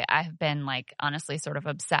why I've been like honestly sort of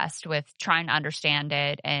obsessed with trying to understand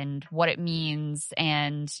it and what it means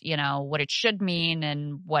and, what it should mean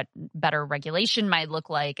and what better regulation might look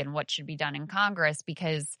like and what should be done in Congress,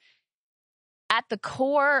 because at the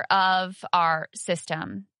core of our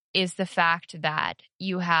system is the fact that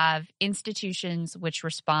you have institutions which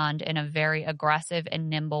respond in a very aggressive and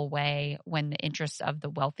nimble way when the interests of the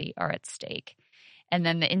wealthy are at stake. And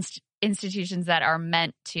then the institutions that are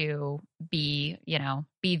meant to be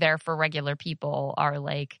there for regular people are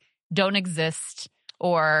like, don't exist,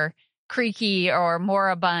 or creaky or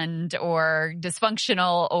moribund or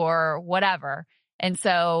dysfunctional or whatever. And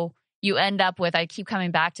so you end up with, I keep coming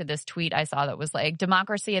back to this tweet I saw that was like,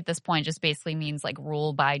 democracy at this point just basically means like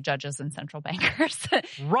rule by judges and central bankers.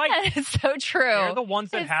 Right. And it's so true. They're the ones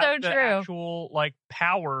that have the actual like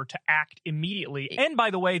power to act immediately. And by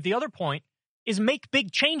the way, the other point is make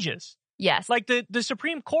big changes. Yes. Like the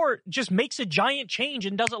Supreme Court just makes a giant change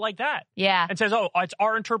and does it like that. Yeah. And says, oh, it's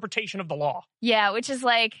our interpretation of the law. Yeah, which is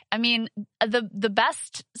like, I mean, the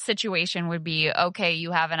best situation would be, okay,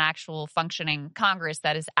 you have an actual functioning Congress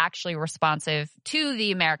that is actually responsive to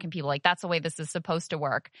the American people. Like, that's the way this is supposed to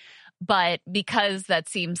work. But because that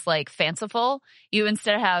seems like fanciful, you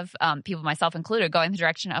instead have people, myself included, going the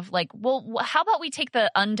direction of like, well, how about we take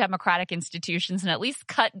the undemocratic institutions and at least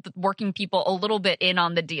cut the working people a little bit in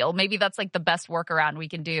on the deal? Maybe that's like the best workaround we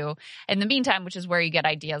can do in the meantime, which is where you get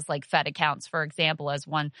ideas like Fed accounts, for example, as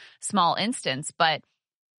one small instance. But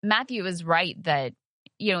Matthew is right that,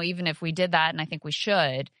 even if we did that, and I think we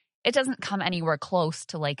should, it doesn't come anywhere close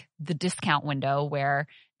to like the discount window where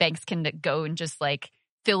banks can go and just like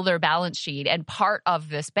fill their balance sheet. And part of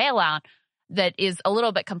this bailout that is a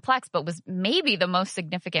little bit complex, but was maybe the most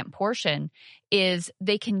significant portion, is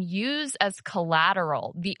they can use as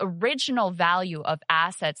collateral the original value of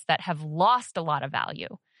assets that have lost a lot of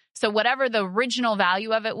value. So whatever the original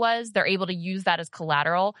value of it was, they're able to use that as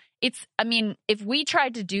collateral. If we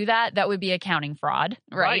tried to do that, that would be accounting fraud,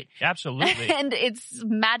 right? Absolutely. And it's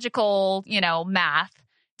magical, math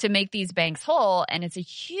to make these banks whole. And it's a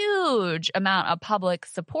huge amount of public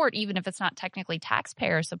support, even if it's not technically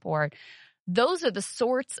taxpayer support. Those are the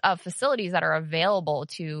sorts of facilities that are available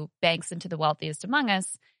to banks and to the wealthiest among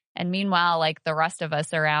us And meanwhile, like the rest of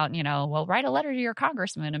us are out, well, write a letter to your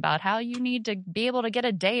congressman about how you need to be able to get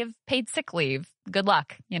a day of paid sick leave. Good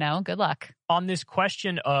luck, good luck. On this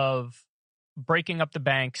question of breaking up the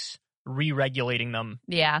banks, re-regulating them.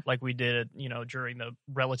 Yeah. Like we did, during the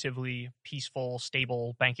relatively peaceful,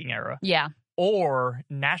 stable banking era. Yeah. Or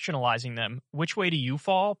nationalizing them. Which way do you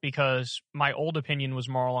fall? Because my old opinion was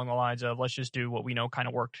more along the lines of let's just do what we know kind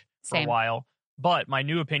of worked for a while. But my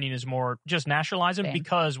new opinion is more just nationalize them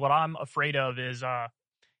because what I'm afraid of is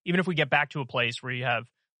even if we get back to a place where you have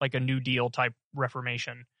like a New Deal type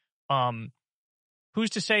reformation, who's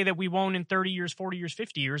to say that we won't in 30 years, 40 years,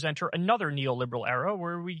 50 years enter another neoliberal era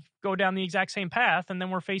where we go down the exact same path and then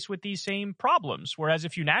we're faced with these same problems. Whereas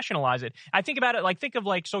if you nationalize it, I think about it think of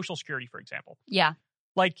like Social Security, for example. Yeah.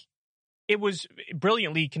 Like it was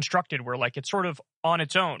brilliantly constructed where like it's sort of on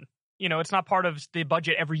its own. It's not part of the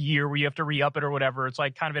budget every year where you have to re-up it or whatever. It's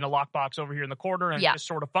like kind of in a lockbox over here in the corner and it just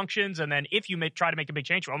sort of functions. And then if you try to make a big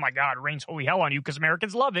change, oh my God, it rains holy hell on you because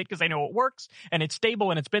Americans love it because they know it works and it's stable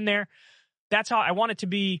and it's been there. That's how I want it to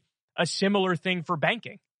be a similar thing for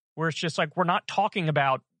banking, where it's just like we're not talking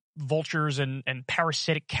about vultures and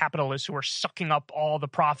parasitic capitalists who are sucking up all the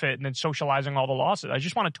profit and then socializing all the losses. I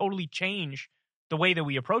just want to totally change the way that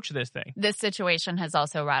we approach this thing. This situation has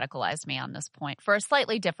also radicalized me on this point for a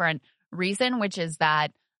slightly different reason, which is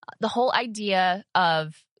that the whole idea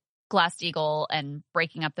of Glass-Steagall and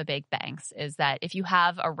breaking up the big banks is that if you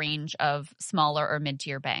have a range of smaller or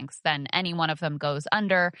mid-tier banks, then any one of them goes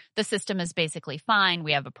under. The system is basically fine.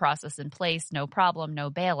 We have a process in place, no problem, no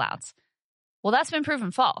bailouts. Well, that's been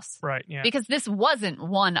proven false. Right, yeah. Because this wasn't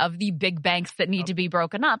one of the big banks that need to be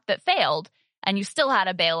broken up that failed. And you still had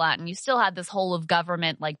a bailout and you still had this whole of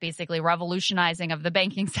government, like basically revolutionizing of the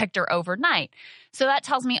banking sector overnight. So that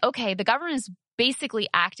tells me, okay, the government is basically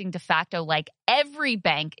acting de facto like every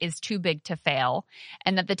bank is too big to fail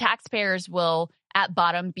and that the taxpayers will at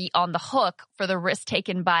bottom be on the hook for the risk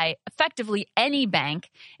taken by effectively any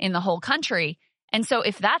bank in the whole country. And so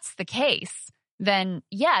if that's the case, then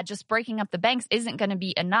yeah, just breaking up the banks isn't going to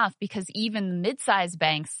be enough because even mid-sized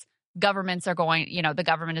banks, governments are going, the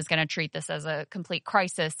government is going to treat this as a complete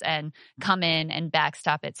crisis and come in and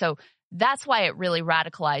backstop it. So that's why it really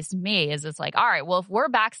radicalized me is it's like, all right, well, if we're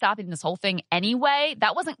backstopping this whole thing anyway,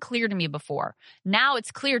 that wasn't clear to me before. Now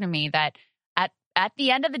it's clear to me that at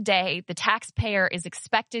the end of the day, the taxpayer is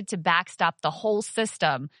expected to backstop the whole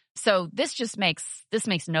system. So this makes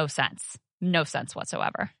no sense. No sense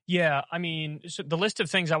whatsoever. Yeah, I mean, so the list of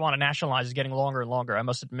things I want to nationalize is getting longer and longer, I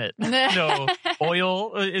must admit. So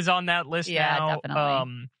oil is on that list now.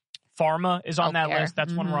 Definitely. Pharma is on that Healthcare. list.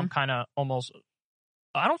 That's one where I'm kind of almost...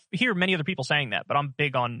 I don't hear many other people saying that, but I'm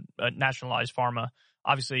big on nationalized pharma.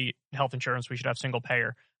 Obviously, health insurance, we should have single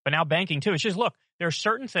payer. But now banking, too. It's just, look, there are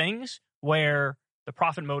certain things where the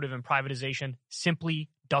profit motive and privatization simply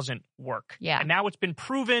doesn't work. Yeah. And now it's been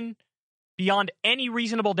proven beyond any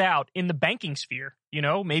reasonable doubt in the banking sphere.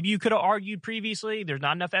 Maybe you could have argued previously there's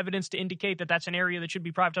not enough evidence to indicate that that's an area that should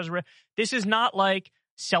be privatized. This is not like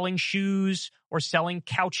selling shoes or selling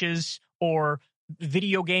couches or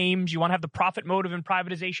video games. You want to have the profit motive and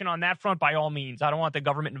privatization on that front, by all means. I don't want the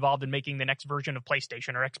government involved in making the next version of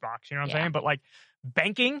PlayStation or Xbox. You know what I'm saying? But like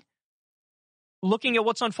banking, looking at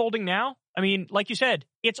what's unfolding now, I mean, like you said,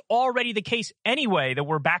 it's already the case anyway that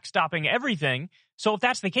we're backstopping everything. So if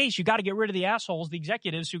that's the case, you got to get rid of the assholes, the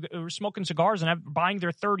executives who are smoking cigars and buying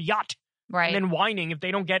their third yacht. Right. And then whining if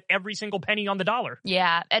they don't get every single penny on the dollar.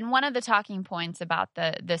 Yeah. And one of the talking points about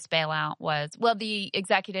this bailout was, well, the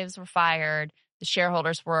executives were fired. The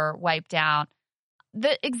shareholders were wiped out.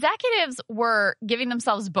 The executives were giving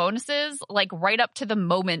themselves bonuses like right up to the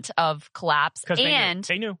moment of collapse. And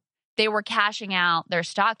they knew. They were cashing out their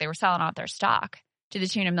stock. They were selling out their stock to the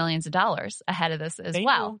tune of millions of dollars ahead of this as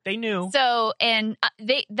well. They knew. So, and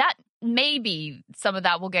that maybe some of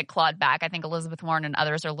that will get clawed back. I think Elizabeth Warren and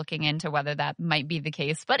others are looking into whether that might be the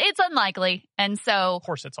case, but it's unlikely. And so, of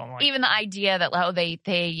course, it's unlikely. Even the idea that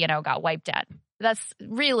they got wiped out, that's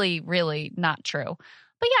really, really not true.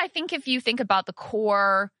 But yeah, I think if you think about the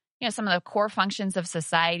core, some of the core functions of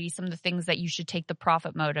society, some of the things that you should take the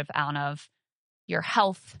profit motive out of, your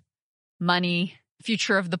health, money,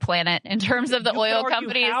 future of the planet in terms of the oil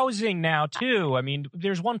companies. Housing now too. I mean,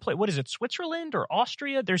 there's one place, what is it, Switzerland or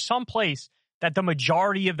Austria? There's some place that the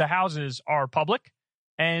majority of the houses are public,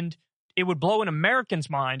 and it would blow an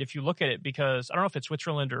American's mind if you look at it, because I don't know if it's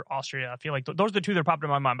Switzerland or Austria. I feel like those are the two that are popping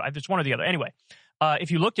in my mind, but it's one or the other. Anyway,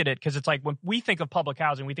 if you looked at it, because it's like when we think of public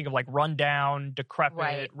housing, we think of like rundown,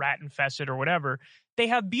 decrepit, rat-infested or whatever. They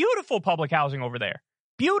have beautiful public housing over there.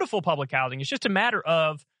 Beautiful public housing. It's just a matter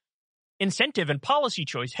of incentive and policy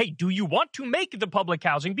choice. Hey, do you want to make the public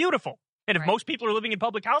housing beautiful? And if most people are living in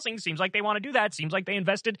public housing, seems like they want to do that. Seems like they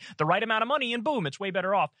invested the right amount of money and boom, it's way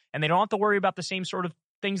better off. And they don't have to worry about the same sort of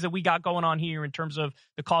things that we got going on here in terms of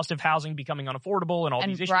the cost of housing becoming unaffordable and all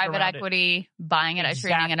these issues private around equity buying it,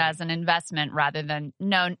 treating it as an investment rather than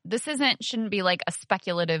this shouldn't be like a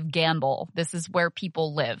speculative gamble. This is where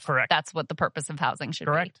people live. Correct. That's what the purpose of housing should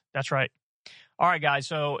be. Correct. That's right. All right, guys.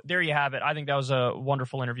 So there you have it. I think that was a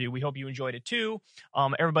wonderful interview. We hope you enjoyed it too.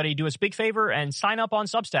 Everybody do us a big favor and sign up on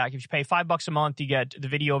Substack. If you pay $5 a month, you get the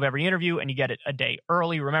video of every interview and you get it a day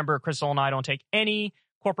early. Remember, Crystal and I don't take any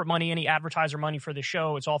corporate money, any advertiser money for the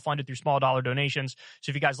show. It's all funded through small dollar donations. So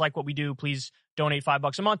if you guys like what we do, please donate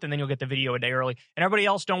 $5 a month and then you'll get the video a day early. And everybody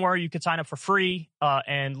else, don't worry, you could sign up for free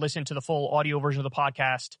and listen to the full audio version of the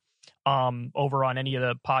podcast over on any of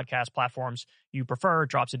the podcast platforms you prefer. It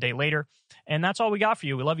drops a day later. And that's all we got for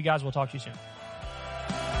you. We love you guys. We'll talk to you soon.